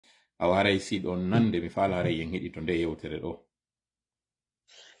a waray si ɗon nande mi falare yen heɗi to nde yewtere ɗo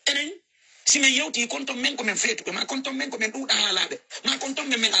enen si men yewti konton men ko men feetuɓe ma konton men ko men ɗuuɗa haalaɓe ma konton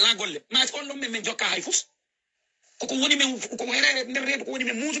men men ala golle ma konton men men jokka hay fus koko woni men ko herere nder reedu ko woni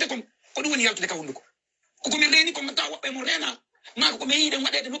men muusude kom ko ɗum woni yaltude ka hunduko koko min reeni ko taw woɓɓe mo reena ma ko men yiiɗen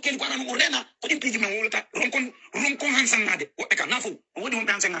waɗede nokkeli ko anano o reena ko ɗin piiji men wowlata ronkon han sangade woɓɓe ka na fof no woodi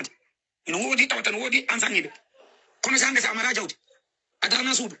wonɓe han sangade ino woodi tawata no woodi an sangiɓe kono sa hande sa amara jawdi a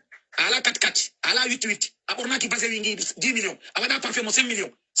darna suudu a ala kati a ala witti a ɓornaki base wi ngi 10 millions a waɗa parfait mo 5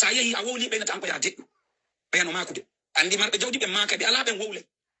 millions sa yeehi a wowli ɓeynata an ko ya deƴƴu ɓeyano makude andi marɓe jawdi ɓe maka ɓe ala ɓen wowle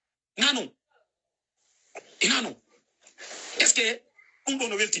nano inano est ce que ɗum ɗo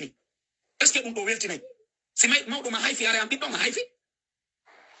no weltini est ce que ɗum ɗo weltinayi si mawɗo ma hayfi are an ɓiɗɗo ma hayfi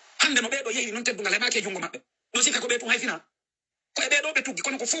hande no ɓeɗo yehi noon teddugal heɓaki e jungo maɓɓe ɗo sika ko ɓe tum hayfina ko e ɓeɗo ɓe tuggi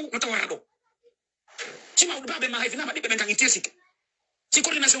kono ko fof no tawara ɗo si mawɗo baɓe ma hayfinama ɓiɓɓe ɓen kan itte sikke si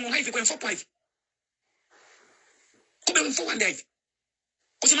coordination on hayfi koyen foppo hayfi ko ɓe on fof hande hayfi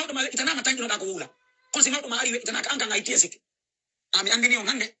ko si mawɗo ma weƴƴitanama tan ƴinoɗa ko wowla kono si mawɗo ma ari weƴƴitanaka an kan a itte sikke ami andini on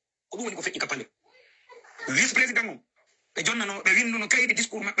hande ko ɗum woni ko feƴƴi ka palle vice président on ɓe jonnano ɓe winduno kayɗi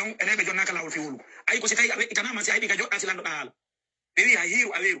discours maɓɓe on ene ɓe jonnaka lawol fiwolugo ayi ko si tawi a weƴƴitanama si a heɓi ka joɗɗa si landoɗa haala ɓe wi a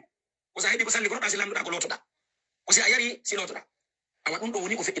hiiru a weeru ko sa heɓi ko salli ko roɗa si landoɗa ko lotoɗa ko si a yari si lotoɗa awa ɗum ɗo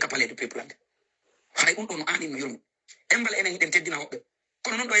woni ko feƴƴi ka palede peuple ande hay ɗum ɗo no anin no yurmi embal enen hiɗen teddina hoɓɓe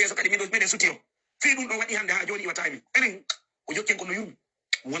kono noon ɗo yeeso kadi meɗen suti o fii ɗum ɗo waɗi hande ha joni iwata min enen ko jokken ko no yurmi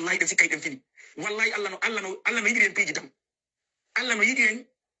wallahi ɗen sikka ɗen fini wallahi allah no yiɗi en piiji tan allah no yiɗi en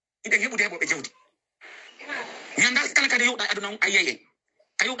hiɗen heɓude heɓoɓe jawdi ñanda kala kadi yewɗa aduna on a yiyay en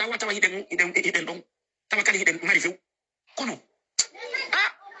a yewɗa wa tawa hiɗen ɗon tawa kadi hiɗen mari few kono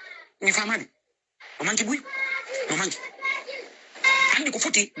mi famani no manki ɓuy no manki andi ko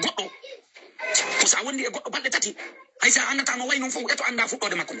foti goɗɗo ko sa wondi e goɗɗo balɗe tati hay sa andata no way noon fof eto anda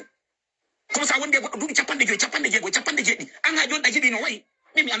fuɗɗode makko nde kono sa wondi e goɗɗo duuɓi 50 50 50 an ha joni a jiɗi no wayi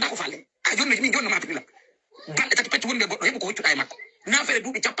min mi anda ko falle ha joni min jonni no mapirilam balɗe tati pecce wondi e goɗɗo heɓu ko hoccuɗa e makko nafere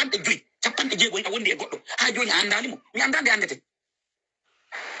duuɓi 50 a wondi e goɗɗo ha joni a andalimo mi andande andete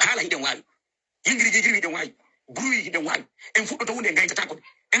haala hiɗen wawi yingiri jejiri hiɗen wawi bruit hiɗen wawi en fuɗɗoto hunde en gaytata kode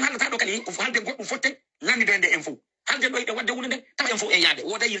en haldata ɗo kadi ko halde goɗɗum fotten landide nde en fof halde ɗo yiɗen wadde hunde nde tawa en fof en yaade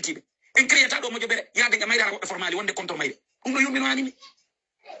woda yiltiɓe en créata ɗo moƴo ɓere yaade e mayrara woɓɓe formali wonde contre mayre ɗum ɗo yummi no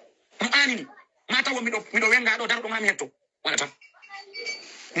animi ma taw miɗo wenga ɗo daro ɗo mami hetto waɗa tan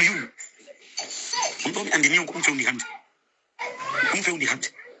no yummi ɗum ɗo mi andi ni ko ɗum fewndi hande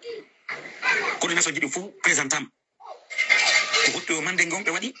coordination jiɗi fof présentama ko hotto mande gon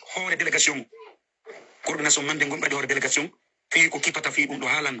ɓe waɗi hoore délégation coordination mande gon ɓe waɗi hoore délégation fi ko kippata fi ɗum ɗo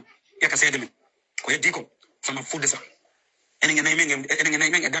haalanno yaka seede men ko heddi ko fama fulde sa enen e nayi men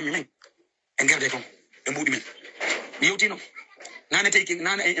e dammi men e gerde toon e mbuuɗi men mi yewtino nanete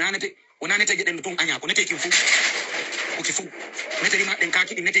jeɗen no toon aña ko nete kin fof oki fof neterima ɗen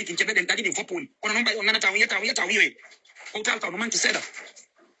kaki ɗi nete kin ceɗe ɗen ɗaɗi ɗin fof woni kono noon ɓay on nanata on yiyata wiyoye o talta no manki seeɗa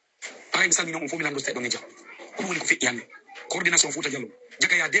ara mi salmino on fof mi lamdo seeɗo ngeja ɗum woni ko feƴƴi hande coordination Fouta Diallo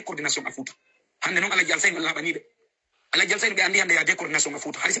jaga ya de coordination a Fouta hande noon Alaji Alseyni laaɓaniɓe Alaji Alseyni ɓe andi hande ya de coordination a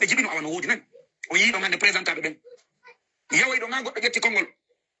Fouta hay si ɓe jibino awa no woodi nan o yiiɗo hande présentaɓe ɓen yawoy ɗo ma goɗɗo ƴetti konngol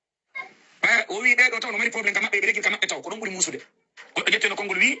o wi ɓeɗo taw no mari probléme ka maɓɓe ɓe regui ka maɓɓe taw ko ɗon ɓuuri muusude goɗɗo ƴettino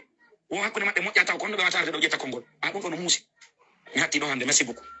konngol wi o hakkude maɓɓe moƴƴa taw ko honno ɓe watarde ɗo ƴetta konngol a ɗum ɗo no muusi mi hatti ɗo hande merci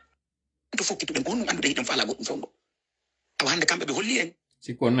beaucoup to fof kittuɗen ko honɗum andude hiɗen faala goɗɗum fewn ɗo awa hande kamɓe ɓe holli en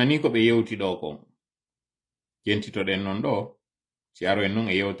sikko nani ko ɓe yewti ɗo ko jentitoɗen noon ɗo si aro en noon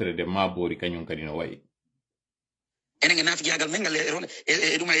e yewtere de mabori kañum kadi no wayi enen e naati jagal men ngal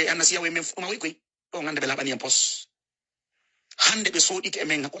e ɗuma e annasiyawo e men ɗuma wayi koy ɗo hande ɓe laaɓani en pos hande ɓe sooɗike e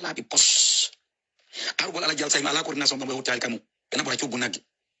men ko laaɓi pos arugol Alaji Alseyni ala coordination ɗon ɓe hottali kamum ɓe naɓora coggu nagge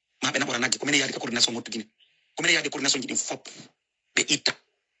ma ɓe naɓora nagge ko minen yaadi ka coordination hottugine ko minen yaadi coordination ji ɗin fop ɓe itta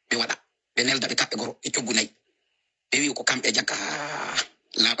ɓe waɗa ɓe nelda ɓe kaɓɓe goro e coggu nayyi ɓe wi ko kamɓe jagga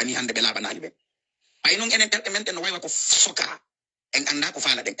laaɓani hande ɓe laaɓanali ɓe ɓay noon enen ɗerɗe men ɗen no waywa ko soka en anda ko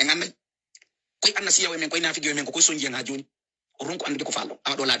faala ɗen en andayi koye annasiyawo men koye nafigiyo men ko koye soñji en ha joni o ronko andude ko fallo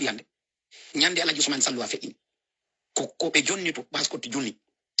awa ɗo laaɓi hande ñande Alaji Ousmane Sallu a feƴƴini ko ɓe jonni to baskotti julni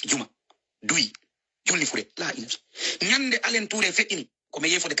juma duyi julni fure la ina ñande Alen Touré feƴƴini komi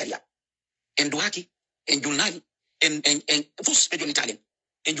yefode kariya en duwaki en julnali en fus ɓe jonni talen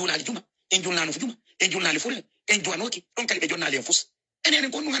en juulali juma en julnano juma en julnali fure en juwanoki ɗon kadi ɓe jonnali en fus enen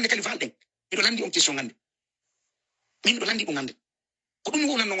gon ɗum hande kadi falɗen miɗo landi on question hande min miɗo landi ɗum hande ko ɗum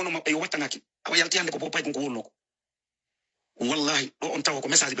wonanno gono maɓɓe yo wattangaki awa yalti hande ko popay kon ko wulno ko wallahi ɗo on tawa ko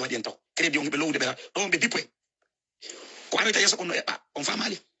message ɓe waɗi en taw crédit on ɓe lowde ɓe ɗo on ɓe bippoye ko aroyta yeeso kon no eɓɓa on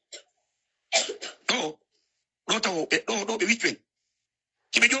famali ɗo taw ɗo ɓe wiccu en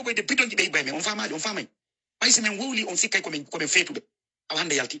kibe jogo de piton kibe bay me on famay bay se men wowli on sikkay ko men fetude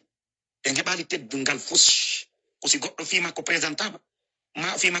awande yalti en hebali teddungal fus ko si goddo fima ko présentama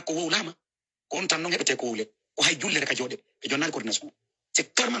ma fima ko wowlama ko on tan non hebete ko wowle ko hay julle ka jode e jonnal coordination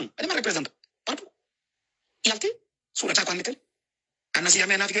c'est clairement elle me représente partout yalti sura ta ko andete anasi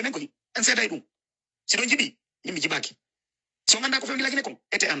yamena fi ken ko en seday dum si don jibi yimbi jibaki so nganda ko fembi lagine ko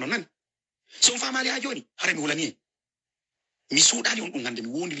ete andon nan so famali ha joni hare mi wulani mi suudani on dum ngande mi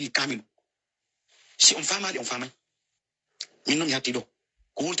wondiri kamilu si on famali on famay min non yatti do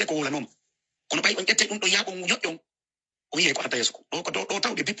ko wolte ko wulanom kono bay on ette dum do yabo mu nyodjon o wiye ko ata yesko do ko do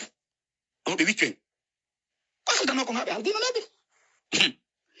tawde bippu do be wiccu ko dano ko ngabe aldina labi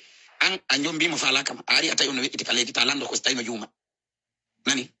an anjombi mo fala kam ari ata on wetti kaledi ta lando ko stay no juma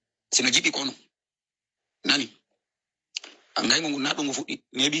nani sino jibi kono nani angay mo na do mo fuddi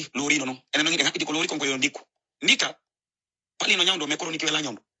nebi lori no enen no ngi hakki ko lori kon ko yon dikku ndika pali no nyawdo me ko ni wela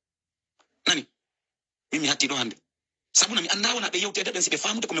nyawdo nani mimi hatti do hande sabuna mi anda wona be yewtede ben sibe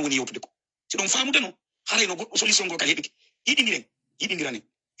famude ko men woni yewtude ko si don famude no haray no goddo solution go kal hebiki yidindirane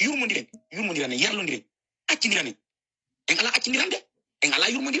yurmondirane yarlondiren accindirane en ala accindirande en ala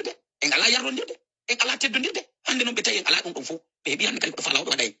yurmondirde en ala yarlondirde en ala teddondirde hande non be tawi en ala dum fu be hebi hande kali ko fala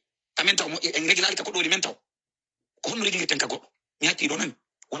do waday kamen taw en regulari ka ko doli men taw ko hono regulirten ka goddo mi hatti do nan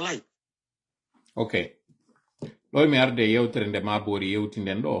wallahi okay loy mi arde yewtere nde ma bori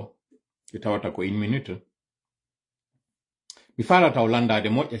yewtinden do e tawata ko 1 minute mi fala taw landade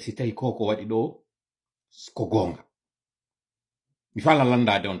moƴƴa si tawi koko waɗi ɗo ko gonga mi fala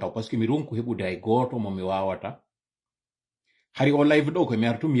landade on taw parce que mi ronku heɓude hay goto mo mi wawata hari o live ɗo ko mi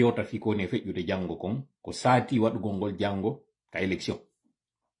artu mi yewta fi koni e feƴƴude janngo kon ko saati waɗugol ngol janngo ka élection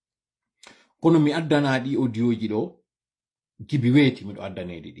kono mi addanaɗi audioji ɗo gibi weeti miɗo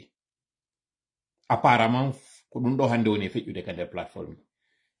addanedi ɗi apparemment ko ɗum ɗo hande woni e feƴƴude ka nder plateforme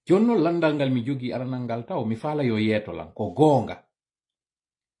jonno landal ngal mi jogi aranal ngal taw mi fala yo yeetolan ko gonga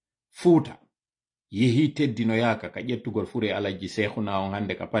Fuuta yehi teddino yaaka ka ƴettugol fure alaji sekhuna on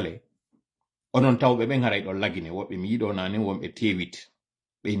hande ka pale onon tawɓe ɓen haray ɗon lagine woɓɓe mi yiɗo nane wonɓe tewit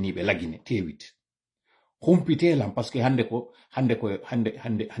ɓeyniɓe lagine tewit humpitelan parce que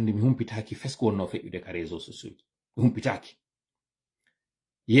hande mi humpitaki fesko wonno feƴƴude ka réseau sociaux mi humpitaki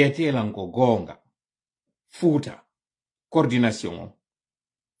yeetelan ko gonga Fuuta coordination on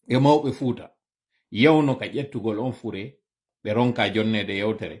e mawɓe Fuuta yewno ka ƴettugol on fure ɓe ronka jonnede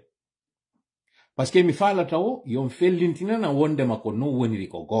yewtere parce que mi falata o yon fellintinana wondema ko non woniri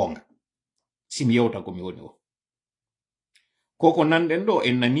ko gonga simi yewta ko mi woni o koko nanɗen ɗo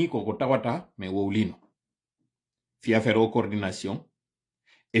en nani koko tawata mi wowlino fi affaire o coordination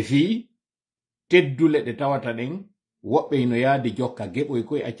e fi teddule ɗe tawata ɗen woɓɓe no yaade jokka geɓoy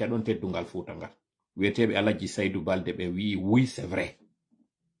koye acca ɗon teddungal Fuuta ngal wiyeteɓe Alaji Saydou Balde ɓe wi oui c'est vrai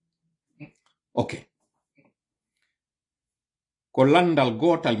ok ko landal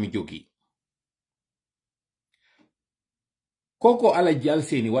gotal mi jogi koko Alaji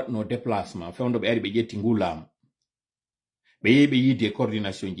Alseni watno déplacement fewndo ɓe ari ɓe ƴetti ngulama ɓe yehi ɓe yiidi e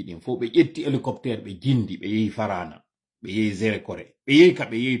coordination ji ɗin fo ɓe ƴetti hélicoptère ɓe jindi ɓe yehi Farana ɓe yehi Zere Kore ɓe yehi ka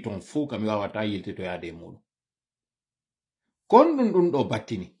ɓe yehi ton fo kam mi wawata yiltetoyade e muɗum kon ɗum ɗo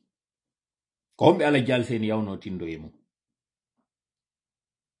battini ko homɓe Alaji Alseni yawno tindo e mum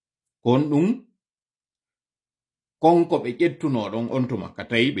kon ɗum konko ɓe ƴettuno ɗon on tuma ka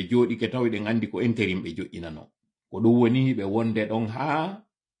tawi ɓe jooɗike tawi ɗen andi ko intérim ɓe joƴƴinano ko ɗum woni ɓe wonde ɗon ha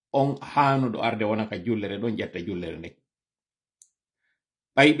on hanuɗo arde wona ka jullere ɗon ƴetta jullere nde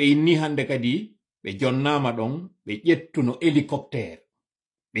ɓay ɓe inni hande kadi ɓe jonnama ɗon ɓe ƴettuno hélicoptère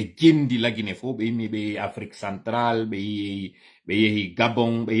ɓe jindi lagine fo ɓe yimmi ɓe yehi Afrique centrale ɓe yehi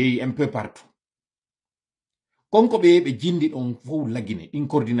Gabon ɓe yehi un peu partout konko ɓe yehi ɓe jindi ɗon fof lagine ɗin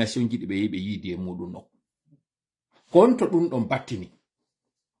coordination ji ɗi ɓe yehi ɓe yiidi e muɗum ɗon kon to ɗum ɗon battini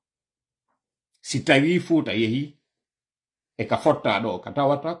si tawi Fuuta yehi e ka fotta ɗo ka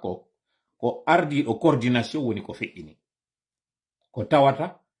tawata ko ardiɗo coordination woni ko feƴƴini ko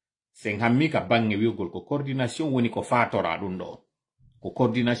tawata sen hammi ka bange wi'ugol ko coordination woni ko fatora ɗum ɗo ko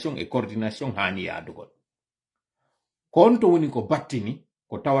coordination e coordination hani yaadugol kon to woni ko battini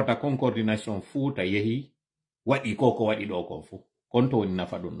ko tawata kon coordination Fuuta yehi waɗi ko waɗi ɗo kon fu kon to woni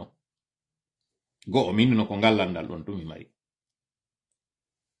nafa ɗum ɗon go'o min no ko ngallandal ɗon tumi mari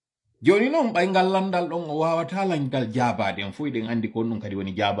joni noon ɓay ngallandal ɗon o wawata lañdal jaabade en fu eɗen andi kon ɗum kadi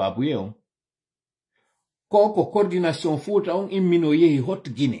woni jaababuye on ko coordination Fuuta on immino yehi hot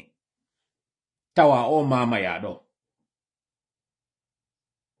Guinée tawa o mamaya ɗo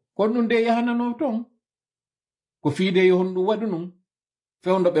kon ɗum de yahanano ton ko fiide yo hon ɗum waɗu ɗum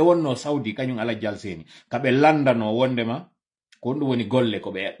fewndo ɓe wonno Saudi kañum Alaji Alseni kaɓe landano wondema ko ndu woni golle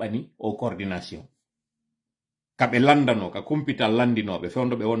ko be ebbani o coordination kabe landano ka kumpital landinobe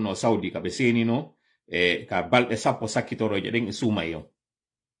fewndo be wonno Saudi kabe senino ka balde sappo sakkitoroje den e sumayon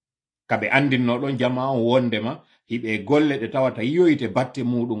kabe andinno don jama on wondema hibe golle de tawata yoyite batte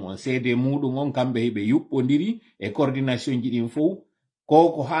mudum on seede mudum on kambe hibe yubbondiri e coordination jidin fu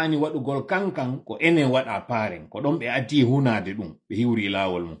ko hani wadugol kankan ko ene wada paren ko don be addi hunade dum be hiwri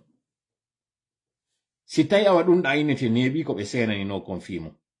lawol mum si tawi awa ɗum ɗa inete neeɓi ko ɓe senani no confirme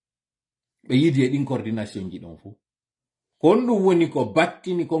ɓe yidi e ɗin coordination ji ɗon fu kon ɗum woni ko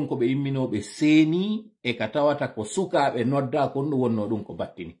battini konko ɓe imminoɓe seeni e ka tawata ko sukaɓe nodda kon ɗum wonno ɗum ko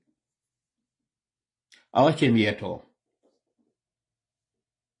battini a wacce mi yeto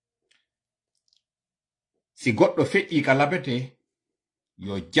si goɗɗo feƴƴi ka labete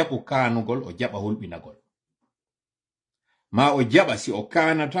yo jaɓu kanugol o jaɓa hulɓinagol ma o jaɓa si o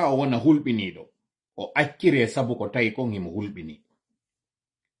kanata o wona hulɓiniɗo o accire sabu ko tawi kon himo hulɓini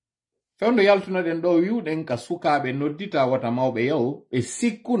fewndo yaltunoɗen ɗo wiwɗen ka sukaɓe noddita wata mawɓe yaw ɓe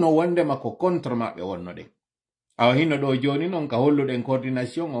sikkuno wondema ko contre maɓɓe wonnoɗen awa hino ɗo joni noon ka holluɗen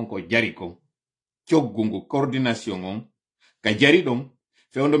coordination on ko jari kon coggungu coordination on ka jari ɗon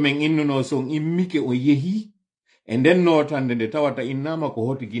fewndo men innuno son immike o yehi e nden notande nde tawata innama ko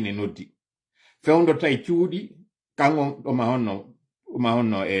hoti guine noddi fewndo tawi cuuɗi kan on ɗoma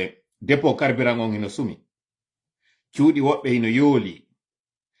honno e dépôt carburant on hino sumi cuuɗi woɓɓe hino yooli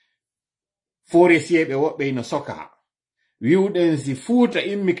forestier woɓɓe hino soka wiwɗen si fuuta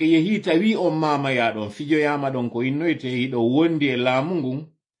immi ke yehi tawi on mamaya ɗon fijoyama ɗon ko innoyte hiɗo wondi e laamu ngun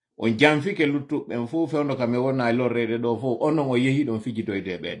on jamfike luttuɓɓen fo fewndo kam e wonna e lorrede ɗo fo onon o yehi ɗon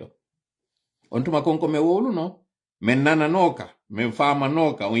fijitoyde ɓeɗo on tuma konko me wowluno men nananoka men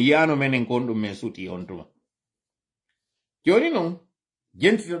famanoka on yiyano menen kon ɗum men suti on tuma joni noon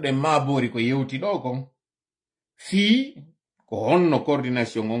jentitoɗen mabori ko yewti ɗo kon fii ko honno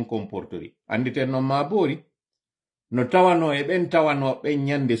coordination on comportori anditen noon mabori no tawano e ɓen tawano ɓen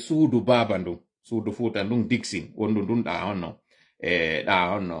nyande suudu baba ndun suudu fuuta ndun dixin wondu ndun ɗa honno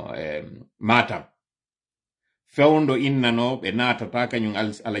Matam fewndo innano ɓe natata kañum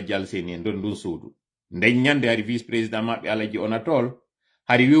alaji alseni en ndun suudu nden nyande hari vice président maɓɓe alaji onatol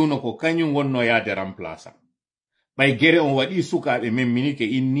hari wiwno ko kañum wonno yaade remplaçant ɓay gere on waɗi sukaɓe men minike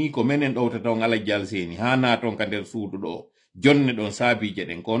inni ko menen ɗowtata on alaji alseni ha naton ka nder suudu ɗo jonne ɗon saabije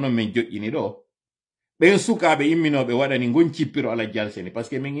ɗen ko noon men joƴƴini ɗo ɓen sukaɓe imminoɓe waɗani gon cippiro alaji alseni par ce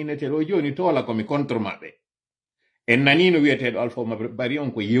que min innete ɗo joni tola komi contre maɓɓe en nani no wiyeteɗo alpha bari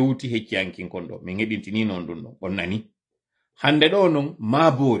on ko yewti hecciyankin kon ɗo min heɗintini noon ɗum ɗon on nani hande ɗo noon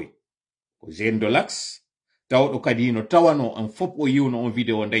mabori ko jeune de l'axe tawɗo kadi no tawano an fop o yiwno on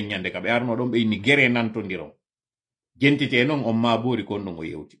vidéo nden nyande ka ɓe arno ɗon ɓe inni gere nantodiron jentite noon on mabori kon ɗum o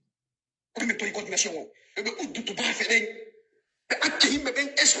yewti komi toyi coordination o ɓe uddutu baafe ɗen ɓe acca yimɓe ɓen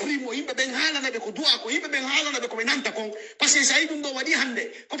esprit mo yimɓe ɓen haalanaɓe ko du'a ko yimɓe ɓen haalanaɓe koɓe nanta kon par ce que sa yi ɗum ɗo waɗi hande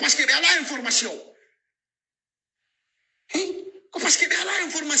ko par ce que ɓe ala information ko par ce que ɓe ala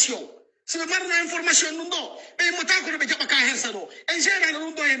information so ɓe marno information ɗum ɗo ɓe yimmata kono ɓe jaɓa ka hersa ɗo en gérano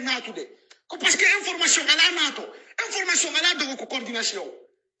ɗum ɗo hen natude ko par ce que information ala nato information ala dogo ko coordination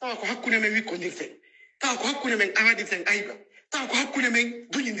tawa ko hakkude men wikkodirten tawa ko hakkude men awaɗirten ayba tawa ko hakkude men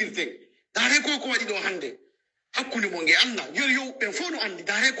duñidirten daare ko waɗi ɗo hande hakkude mo nge anda yori yow ɓen fof no andi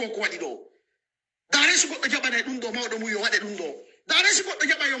daare ko waɗi ɗo daare so goɗɗo jaɓane ɗum ɗo mawɗo mum yo waɗe ɗum ɗo daare so goɗɗo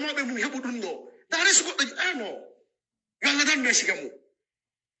jaɓa yo mawɓe mum heɓu ɗum ɗo daare so goɗɗo ano yo Allah dan me siga mum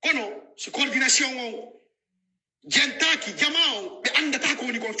kono so coordination on jentaki jama on ɓe andata ko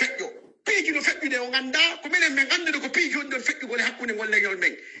woni kon feƴƴo piiji no feƴƴude o ganda ko minen men andude ko piiji woni ɗon feƴƴugol hakkude ngol leñol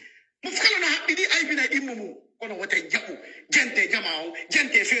men mo kala no haɓɓiɗi aybina ɗimmo mum kono wote jaɓu jente jama on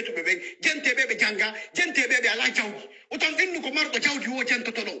jente feetuɓe ɓen jente ɓe janga jente ɓe ala jawdi o ton innu ko marɗo jawdi wo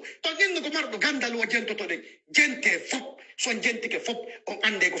jentoto ɗon ton innu ko marɗo gandal wo jentoto ɗen jente fop son jentike fop on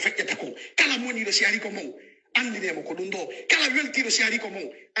ande ko feƴƴata kon kala moniɗo si ari ko mon andinemo ko ɗum ɗo kala weltiɗo si ari ko mon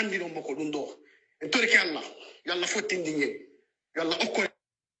andinomo ko ɗum ɗo en torki Allah yo Allah fottindi ñen yo Allah okko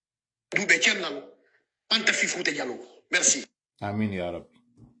duuɓe cellal ɓanta fi Fuuta Jallo merci amin ya rabbi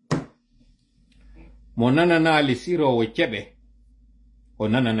mo nananaali sirowo ceɓe o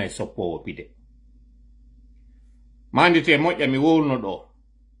nanana e soppowo pide mandite moƴƴa mi wowno ɗo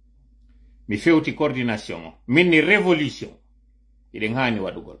mi fewti coordination o minni révolution iɗen hani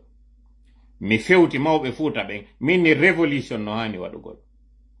waɗugol mi fewti mawɓe Fuuta ɓen minni révolution no hani waɗugol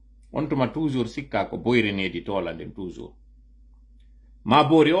on tuma toujours sikka ko boyrenedi tola nden toujours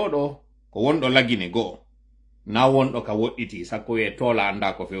mabori oɗo ko wonɗo lagine go'o na wonɗo ka woɗɗiti sakko wiye tola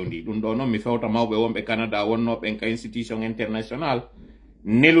anda ko fewndi ɗum ɗo noon mi fewta mawɓe wonɓe Canada wonnoɓen ka institution international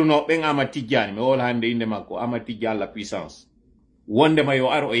nelunoɓen Ama Tidjani mi wola hande inde makko Ama Tidjani la puissance wonde ma yo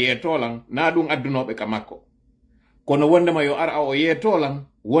ar o yetolan na ɗum addunoɓe ka makko kono wonde ma yo ar o yetolan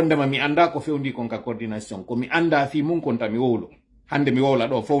wonde ma mi anda ko fewndi kon ka coordination ko mi anda fi mun kon ta mi wowlo hande mi wowla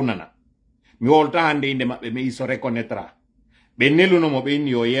ɗo fownana mi wolta hande inde maɓɓe mi iso reconnaîtra ɓe nelunomo ɓe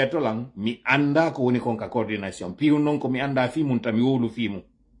inni yo yetolan mi anda ko woni kon ka coordination piw non ko mi anda fi mun ta mi wowlu fi mum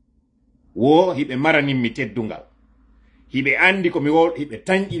wo hiɓe maranin mi teddungal hiɓe andi ko mi wol hiɓe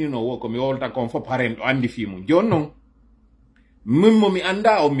tañƴinino wo ko mi wolta kon fof haren ɗo andi fi mum joni noon min mo mi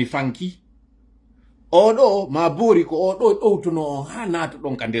anda on mi fanki oɗo ma boori ko oɗo ɗowtuno on ha naata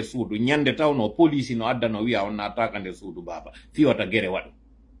ɗon ka nder suudu ñande tawno police no addano wiya on naata ka nder suudu baba fiwata gere waɗo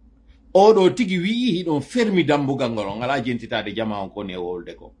oɗo tigi wi'i hiɗon fermi dambugal ngol on ala jentitade jama on koni e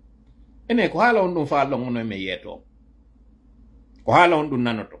wolde ko ene ko haala on ɗum faallon ono me yeeto ko haala on ɗum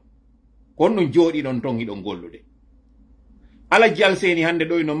nanoto kon ɗum jooɗi ɗon ton hiɗon gollude ala jalseni hande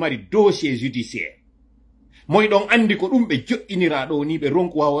ɗo ino mari dossier judiciaire moy ɗon andi ko ɗum ɓe joƴƴinira ɗo ni ɓe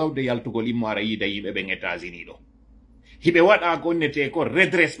ronku wawde yaltugol immo ara yiida yiɓe ɓen États-Unis ɗo hiɓe waɗa gonnete ko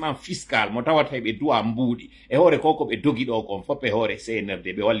redressement fiscal mo tawata ɓe duwa mbuuɗi e hoore koko ɓe dogi ɗo kon fof e hoore CNRD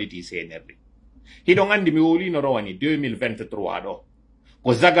ɓe walliti CNRD hiɗon andi mi wolino rowani 2023 ɗo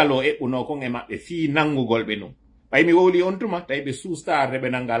ko zagalo eɓɓuno kon e maɓɓe fii nangugol ɓe num ɓay mi wowli on tuma tawi ɓe sustarde ɓe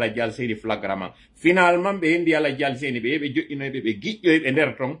nanga ala jalseni flagrament finalement ɓe hendi ala jalseni ɓe yeɓe joƴƴinoyɓe ɓe giƴƴoyɓe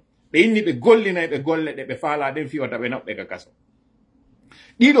nder ton ɓe inni ɓe gollinayɓe golle ɗe ɓe faala ɗen fiwata ɓe naɓɓe ka kaso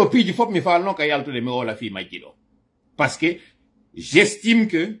ɗiɗo piiji fof mi falno ka yaltude mi wola fi majji ɗo parce que j'estime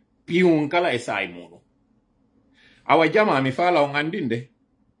que piwon kala e saayi muɗum awa jama mi faala on andinde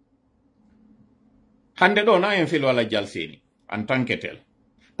hande ɗo na en felo ala jalseni en tant que tel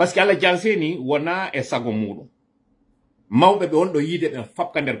parce que ala jalseni wona e sago muɗum mawɓe ɓe on ɗo yiide ɓen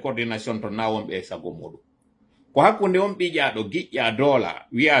fapka nder coordination to na wonɓe e sago muɗum ko hakkunde on ɓiƴaɗo giƴƴa doola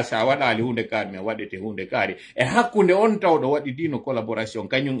wiya sa waɗali hunde kaari mi waɗete hunde kaari e hakkunde on tawɗo waɗi dino collaboration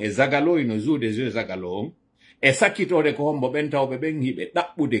kañum e zagalo no jour des jeux zagalo on e sakkitode ko hombo ɓen tawɓe ɓen hiɓe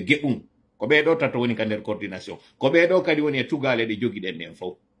ɗaɓɓude geɓum ko ɓeɗo tato woni ka nder coordination ko ɓeɗo kadi woni e tugale ɗe jogiɗen ɗen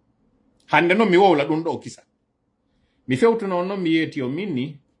fof hande noon mi wowla ɗum ɗo kisa mi fewtuno noon mi yeeti o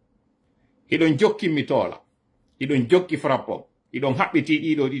minni hiɗon jokkinmi toola hiɗon jokki frappon hiɗon haɓɓiti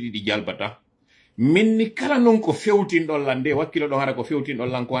ɗiɗo ɗiɗi ɗi jalbata minni kala non ko fewtinɗon lan nde wakkilo ɗon hara ko fewtinɗon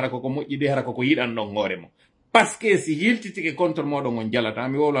lan ko hara koko moƴƴi de hara koko yiɗan ɗon hoore mo par ce que si yiltitike contre moɗon on jalata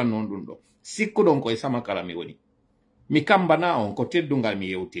mi wowlan noon ɗum ɗo sikkuɗon koye sama kala mi woni mi kambana on ko teddungal mi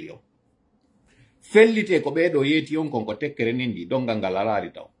yewtiri on fellite ko ɓeɗo yeeti on kon ko tekkere nin ndi dongal ngal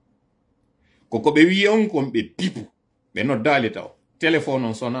alaari taw koko ɓe wi on kon ɓe bipu ɓe noddali taw téléphone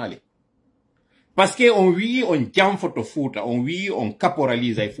on sonali parce que on wi on jamfoto Fouta on wi on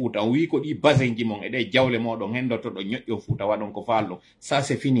caporalise e Fouta on wi ko ɗi basenji mon e ɗe jawle moɗon hendoto ɗo ñoƴƴo Fouta waɗon ko falɗo ça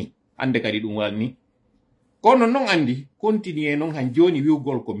c'est fini ande kadi ɗum walni kono noon andi continue noon han joni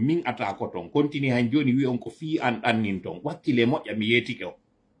wiwgol ko min ata ko ton continue han joni wi on ko fi an ɗannin ton wakkile moƴƴa mi yeetike o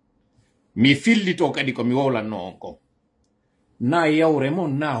mi fillito kadi ko mi wowlanno on kon na yawre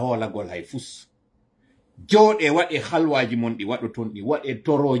mon na hoolagol hay fus jooɗe waɗe halwaji mon ɗi waɗo ton ɗi waɗe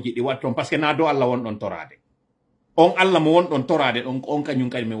toroji ɗi waɗa ton par ce que na do Allah wonɗon torade on Allah mo wonɗon torade ɗon on kañum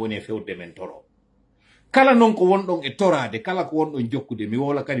kadi min woni e fewde men toro kala noon ko wonɗon e torade kala ko wonɗon jokkude mi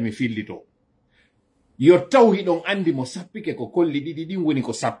wowla kadi mi fillito yo taw hiɗon andi mo sappike ko kolli ɗiɗi ɗin woni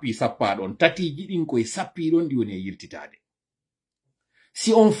ko sappi sappaɗon tatiji ɗin koye sappiɗon ɗi woni e yiltitade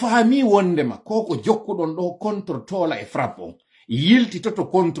si on faami wondema koko jokkuɗon ɗo contre toola e frappe on yiltitoto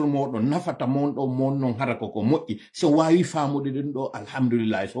contre moɗon nafata monɗo mon non hara koko moƴƴi so wawi famude ɗum ɗo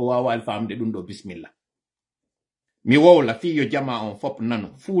alhamdulillah so wawali famude ɗum ɗo bisimillah mi wowla fiyo jama on fop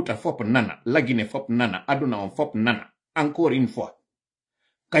nano Fouta fop nana lagine fop nana aduna on fop nana encore une fois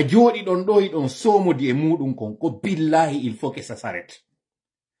ka jooɗi ɗon ɗo hiɗon somodi e muɗum kon ko billahi il faut que ça s'arrête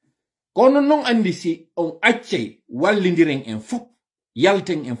kono non andi si on accay wallidiren en fop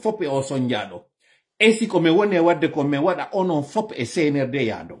yalten en fop e o sonjaɗo e si ko mi woni e wadde ko mi waɗa onon fop e CNRD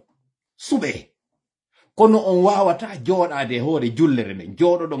yaado suɓe kono on wawata jooɗade e hoore jullere nden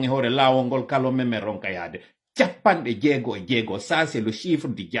jooɗoɗon e hoore laawol ngol kalo men ronka yaade 6 ça c'est le chiffre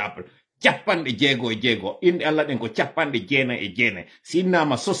du diable 6 inde Allah ɗen ko 9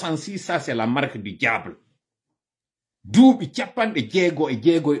 sinnama 66 ça c'est la marque du diable duuɓi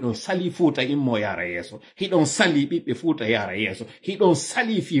 6 ɗon sali Fouta immo yara yeeso hiɗon sali ɓiɓɓe Fouta yara yeeso hiɗon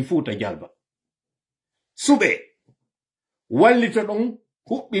sali fi Fouta jalba suɓe wallito ɗon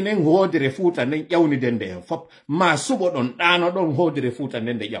huɓɓinen hoodere Fouta nden ƴawniden nde en fop ma suɓo ɗon ɗano ɗon hoodere Fouta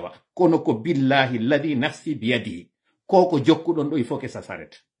nden nde ƴawa kono ko billahi ladi nafsi biyadihi koko jokkuɗon ɗo il faut que ça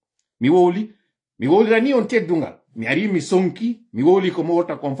s'arrête mi wowlirani on teddungal mi ari mi sonki mi wowli ko mo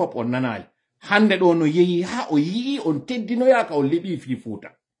wolta kon fop on nanali hande ɗo no yehi ha o yii on teddinoyaka on liɓi fi Fuuta.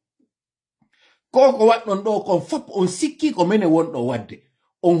 Ko waɗɗon ɗo kon fop on sikki ko mene wonɗo wadde.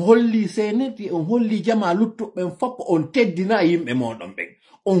 On holli seneti, on holli jama luttuɓen fop on teddina yimɓe moɗon ɓen.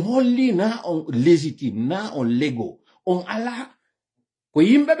 On holli na on légitime, na on lego. On ala ko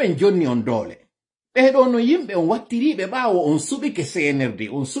yimɓe ɓen jonni on doole. Ɓeɗo no yimɓe on wattiriɓe ɓawo on suɓike senerde,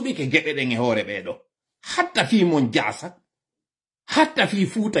 on suɓike geɓe ɗen e hoore ɓeɗo. Hatta fi mon jasa, hatta fi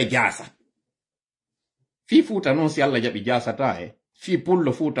Fuuta jasa. Fi Fuuta non si Allah jaɓi jasata fi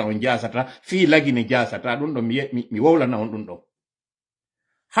pullo Fuuta on jasata, fi lagine jasata, ɗum ɗo mi wowlana on ɗum ɗo.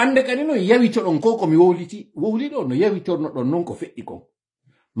 Hande kadi no yawitoɗon ko mi wowliɗo no yawitornoɗon non ko feƴƴi kon.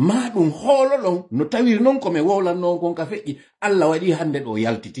 Ma ɗum hooloɗon no tawiri non ko mi wowlanno kon ka feƴƴi, Allah waɗi hande ɗo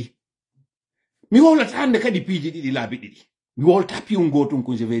yaltiti. Mi wowlata hande kadi piiji ɗiɗi laabi ɗiɗi. Mi wolta piyun gotum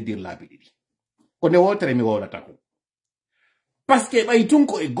ko je veux dire laabi ɗiɗi. Ko nde wotere mi wowlata ko. Parce que ɓaytun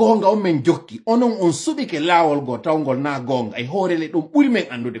ko e gonga on men jokki, onon on suɓike laawol go tawgol na gonga e hoorele ɗum ɓuri men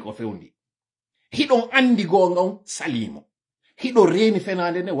andude ko fewndi. Hiɗon andi gonga on salimo. Hiɗo reeni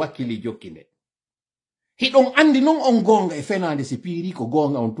fenande ne wakkili jokki nde. Hiɗon andi non on gonga e fenande si piiri ko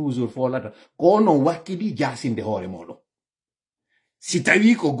gonga on toujours folata, ko onon wakkili jasinde hoore moɗon. Si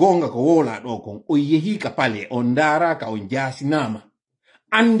tawi ko gonga ko wola ɗo kon, o yehi ka pale, on daraka on jasinama.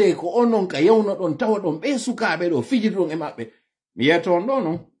 Ande ko onon ka yawno ɗon tawa ɗon ɓe sukaɓe ɗo fijirɗon e maɓɓe. Mi yeto on ɗo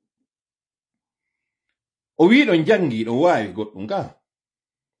non. O wi ɗon jangi ɗon wawi goɗɗum ka.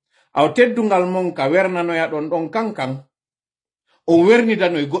 Aw teddungal mon ka wernanoya ɗon ɗon kankan. On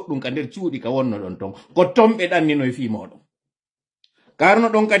wernidano e goɗɗum ka nder cuuɗi ka wonno ɗon ton. Ko tomɓe ɗannino e fi moɗon. Karno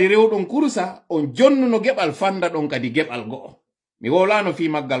ɗon kadi rewɗon kursa, on jonnuno geɓal fanda ɗon kadi geɓal go'o. Mi wolano fi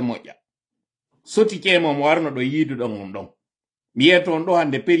maggal moƴƴa. Soti ceemo mo warno ɗo yiiduɗon on ɗon. Mi yeto on ɗo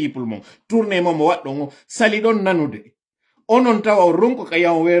hande périple mon. Tourné mo waɗɗon o sali ɗon nanude. Onon tawa on ronko ka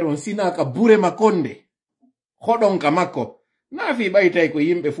yaw weeron sina ka bure makonde. Hoɗon ka makko. Na fi ɓaytay ko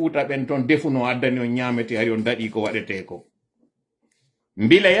yimɓe Fuuta ɓen ton defuno addani on ñamete hari on daɗi ko waɗete ko.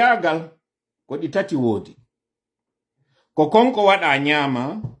 Mbila yagal ko ɗi tati woodi. Ko konko waɗa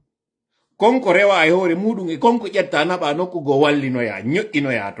ñaama, konko rewa e hoore muɗum e konko ƴetta naɓa nokkugo wallinoya,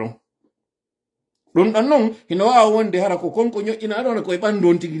 ñoƴƴinoya ton. Ɗum ɗon non hino wawa wonde hara ko konko ñoƴƴina ɗon koye ɓandu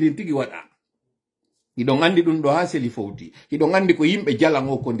on tigi waɗa. Hiɗon andi ɗum ɗo ha seli fowti. Hiɗon andi ko yimɓe jalan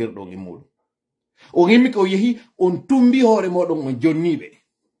o ko nder ɗon e muɗum. O himmi ko yehi on tumbi hoore moɗon on jonniɓe.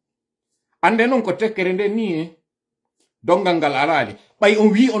 Ande non ko tekkere nden ni dongal ngal alali. Ɓay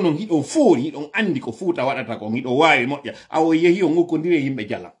on wi onon hiɗo foori, hiɗon andi ko Fuuta waɗata kon, hiɗo wawi moƴƴa. Awo yehi on hokkondiri e yimɓe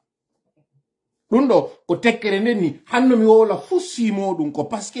jalan. Ɗum ɗo ko tekkere nden ni hanno mi wowla fussi moɗum ko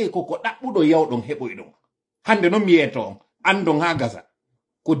paske koko ɗaɓɓuɗo yawɗon heɓoyɗon. Hande non mi yeto on andon ha gasa.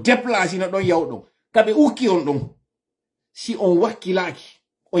 Ko déplacé no ɗon yawɗon. Kaɓe ukki on ɗon. Si on wakkilaki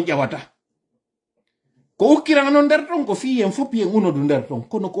on ƴawata. Ko ukkirano nder ton ko fiyen fop yen unodu nder ton.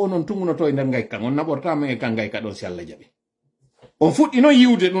 Kono ko onon tungunoto e nder ngayka. On naɓortama e kan ngayka ɗon si Allah jaɓi. On fuɗɗi non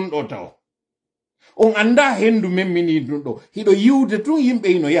yiwde ɗum ɗo taw. On anda hendu memmini ɗum ɗo. Hiɗo yiwde tun yimɓe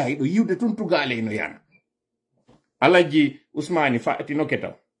ino yaha. Hiɗo yiwde tun tugale ino yana. Alaji Usmani fatino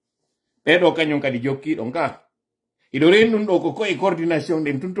ketaw. Ɓeɗo kañum kadi jokkiɗon ka. Hiɗo ren ɗum ɗo ko koye coordination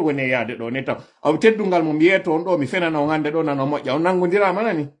ɗen tun to wone yaade ɗo ne taw. Aw teddungal mo mi yeto on ɗo mi fenana on hande ɗo nano moƴƴa. On nangodirama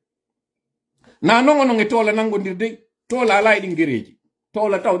nani. Na non onon e tola nangodirde. Tola ala e ɗin gereji.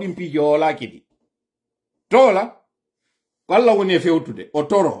 Tola taw ɗin piiji o olaki ɗi. Tola walla woni e fewtude o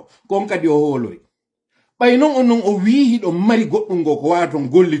toro kon kadi o hoolori. Ɓay non onon o wi hiɗo mari goɗɗum go ko waton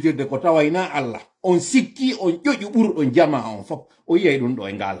gollitirde ko tawayna Allah. On sikki on ƴoƴu ɓurɗon jama on fop. O yiyay ɗum ɗo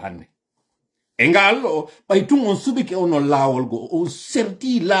e ngal hande. E ngal ɗo ɓay tun on suɓike onon laawol go. On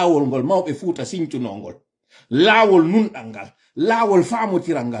serti laawol ngol mawɓe Fuuta sincunongol. Laawol nunɗal ngal. Laawol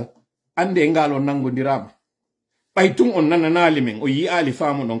faamotiral ngal. Ande e ngal on nangodirama. Ɓay tun on nananali men. O yi'ali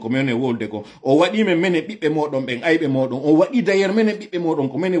faamu ɗon ko mene wolde ko. O waɗi men mene ɓiɓɓe moɗon ɓen ayɓe moɗon. O waɗi d'ailleurs mene ɓiɓɓe moɗon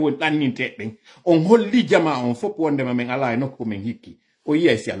ko mene woni ɗanninte ɓen. On holli jama on fop wondema men ala e nokku men hikki. O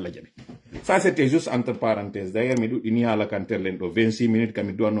yiyay si Allah jaɓi. Ça c'était juste entre parenthèses. D'ailleurs mi ɗuɗɗini haala kan terlen ɗo 26 minutes kam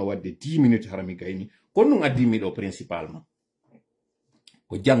mi duwanno wadde 10 minutes hara mi gayni. Kono ɗum addimi ɗo principalement.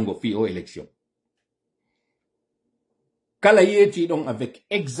 Ko jango fi o élection. Kala yeetiɗon avec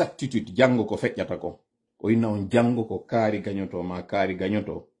exactitude jango ko feƴƴata ko. O inna on jango ko kaari gañoto ma kaari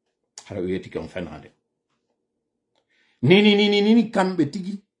gañoto hara o yetike on fenade. Nini kamɓe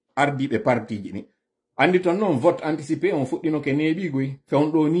tigi ardiɓe partiji ni. Andi ton non vote anticipé on fuɗɗino ke neeɓigoy.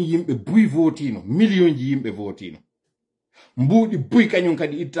 Fewn ɗo ni yimɓe buy votino. Million ji yimɓe votino. Mbuuɗi buy kañum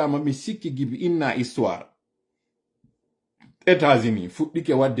kadi ittama mi sikki gibi inna histoire. États-Unis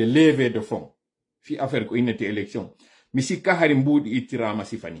fuɗɗike wadde levée de fonds. Fi affaire ko innete élection. Mi sikka hari mbuuɗi ittirama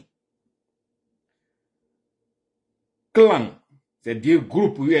sifani. clan c'est-à-dire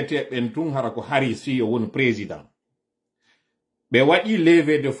groupe wiyete ɓen tun hara ko hari si o woni président ɓe waɗi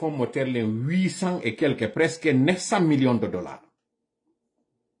levé de fonds mo terlen 800 et quelque presque 900 millions de dollars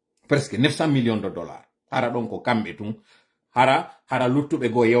presque 900 millions de dollars hara ɗon ko kamɓe tun hara luttuɓe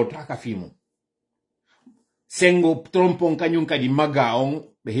go yewtaka fimum sengo trompon kañum kadi maga on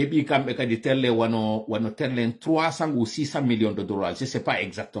ɓe heɓi kamɓe kadi terle wano terlen 300 ou 600 millions de dollars je sais pas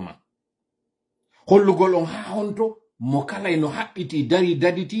exactement hollugol on ha honto mo kala no haɓɓiti dari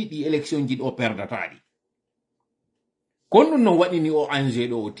daditi ɗi élection ji ɗo perdataɗi kon ɗum non waɗini o anje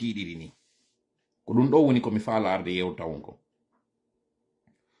ɗo o tiɗiri ni ko ɗum ɗo woni komi faala arde yewta on ko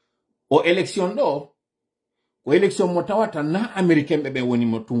o élection ɗo ko élection mo tawata na américain ɓe woni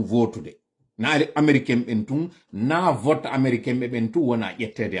mo tun votude na américain ɓen tun na vote américain ɓen tun wona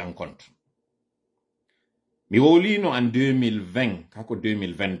ƴettede en compte mi wowlino en 2020 kako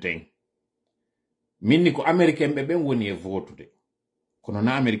 2021 minni ko américain ɓen woni e votude kono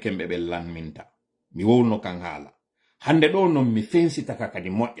na américain ɓen lanminta mi wowno kan haala hande ɗo non mi fensitaka kadi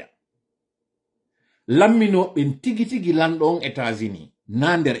moƴƴa lamminoɓen tigi tigi lanɗo on États-Unis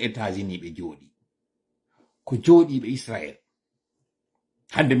na nder États-Unis ɓe jooɗi ko jooɗiɓe Israël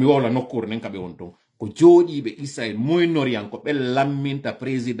hande mi wowla nokkure nen kaɓe won ton ko jooɗiɓe Israël moynoriyan ko ɓen lamminta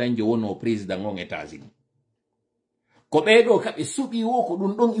président jo wono président on États-Unis ko ɓeɗo kaɓe suɓi wo ko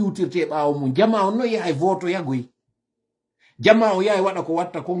ɗum ɗon iwtirte ɓaawo mum jama o no yahay voto yagoy jama o yahay waɗa ko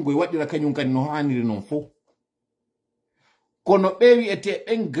watta kongoy waɗira kañum kadi no haniri non fof kono ɓe wi'ete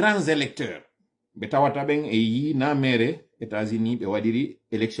ɓen grands électeurs ɓe tawata ɓen e yi na mere États-Unis ɓe waɗiri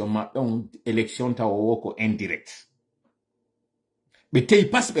élection maɓɓe on élection tawowo ko indirect ɓe teyi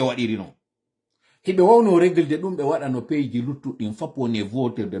pas ɓe waɗiri non hiɓe wawno réglde ɗum ɓe waɗa no peyji luttuɗɗin fop woni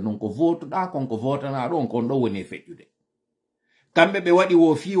votirde non ko votuɗa kon ko votana ɗon kon ɗo woni feƴƴude kamɓe ɓe waɗi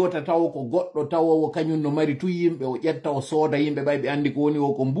wo fiwota tawo ko goɗɗo tawowo kañum no mari tu yimɓe o ƴetta o sooda yimɓe ɓay ɓe andi ko woni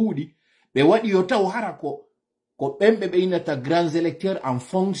o ko mbuuɗi ɓe waɗi yo taw hara ko ɓemɓe ɓe inata grands électeurs en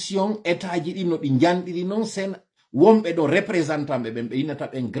fonction état ji ɗi no ɗi janɗiri non sen wonɓe ɗo représentant ɓe ɓe inata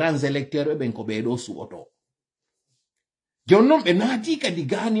ɓen grands électeurs ɓen ko ɓeɗo suɓoto jon noon ɓe naati kadi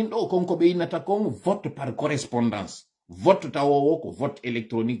ganin ɗo konko ɓe inata kon vote par correspondance vote tawowo ko vote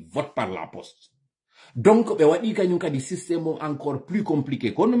électronique vote par la poste donc ɓe waɗi kañum kadi systéme on encore plus